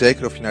wel niet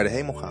zeker of je naar de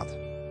hemel gaat.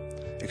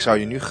 Ik zou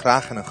je nu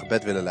graag in een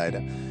gebed willen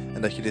leiden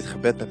en dat je dit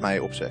gebed met mij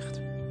opzegt.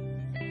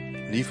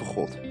 Lieve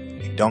God,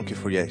 ik dank u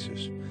voor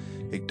Jezus.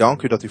 Ik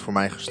dank u dat u voor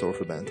mij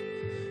gestorven bent.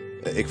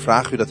 Ik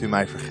vraag u dat u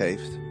mij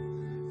vergeeft.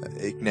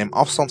 Ik neem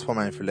afstand van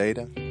mijn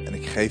verleden en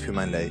ik geef u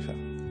mijn leven.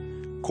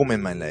 Kom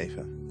in mijn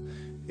leven.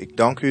 Ik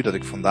dank u dat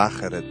ik vandaag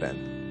gered ben.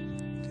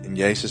 In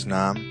Jezus'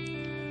 naam,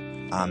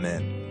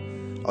 amen.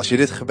 Als je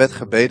dit gebed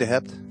gebeden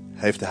hebt,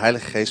 heeft de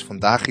Heilige Geest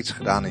vandaag iets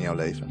gedaan in jouw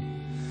leven.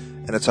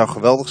 En het zou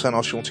geweldig zijn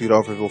als je ons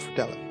hierover wil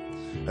vertellen.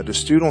 Dus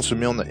stuur ons een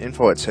mail naar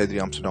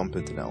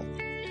info@c3amsterdam.nl.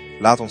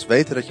 Laat ons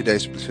weten dat je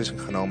deze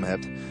beslissing genomen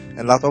hebt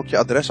en laat ook je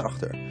adres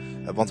achter.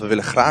 Want we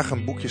willen graag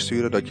een boekje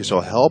sturen dat je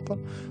zal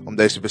helpen om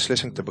deze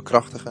beslissing te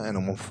bekrachtigen en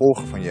om een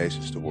volger van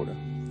Jezus te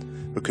worden.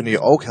 We kunnen je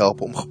ook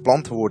helpen om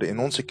geplant te worden in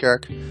onze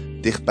kerk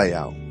dicht bij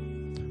jou.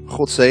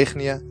 God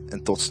zegene je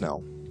en tot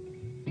snel.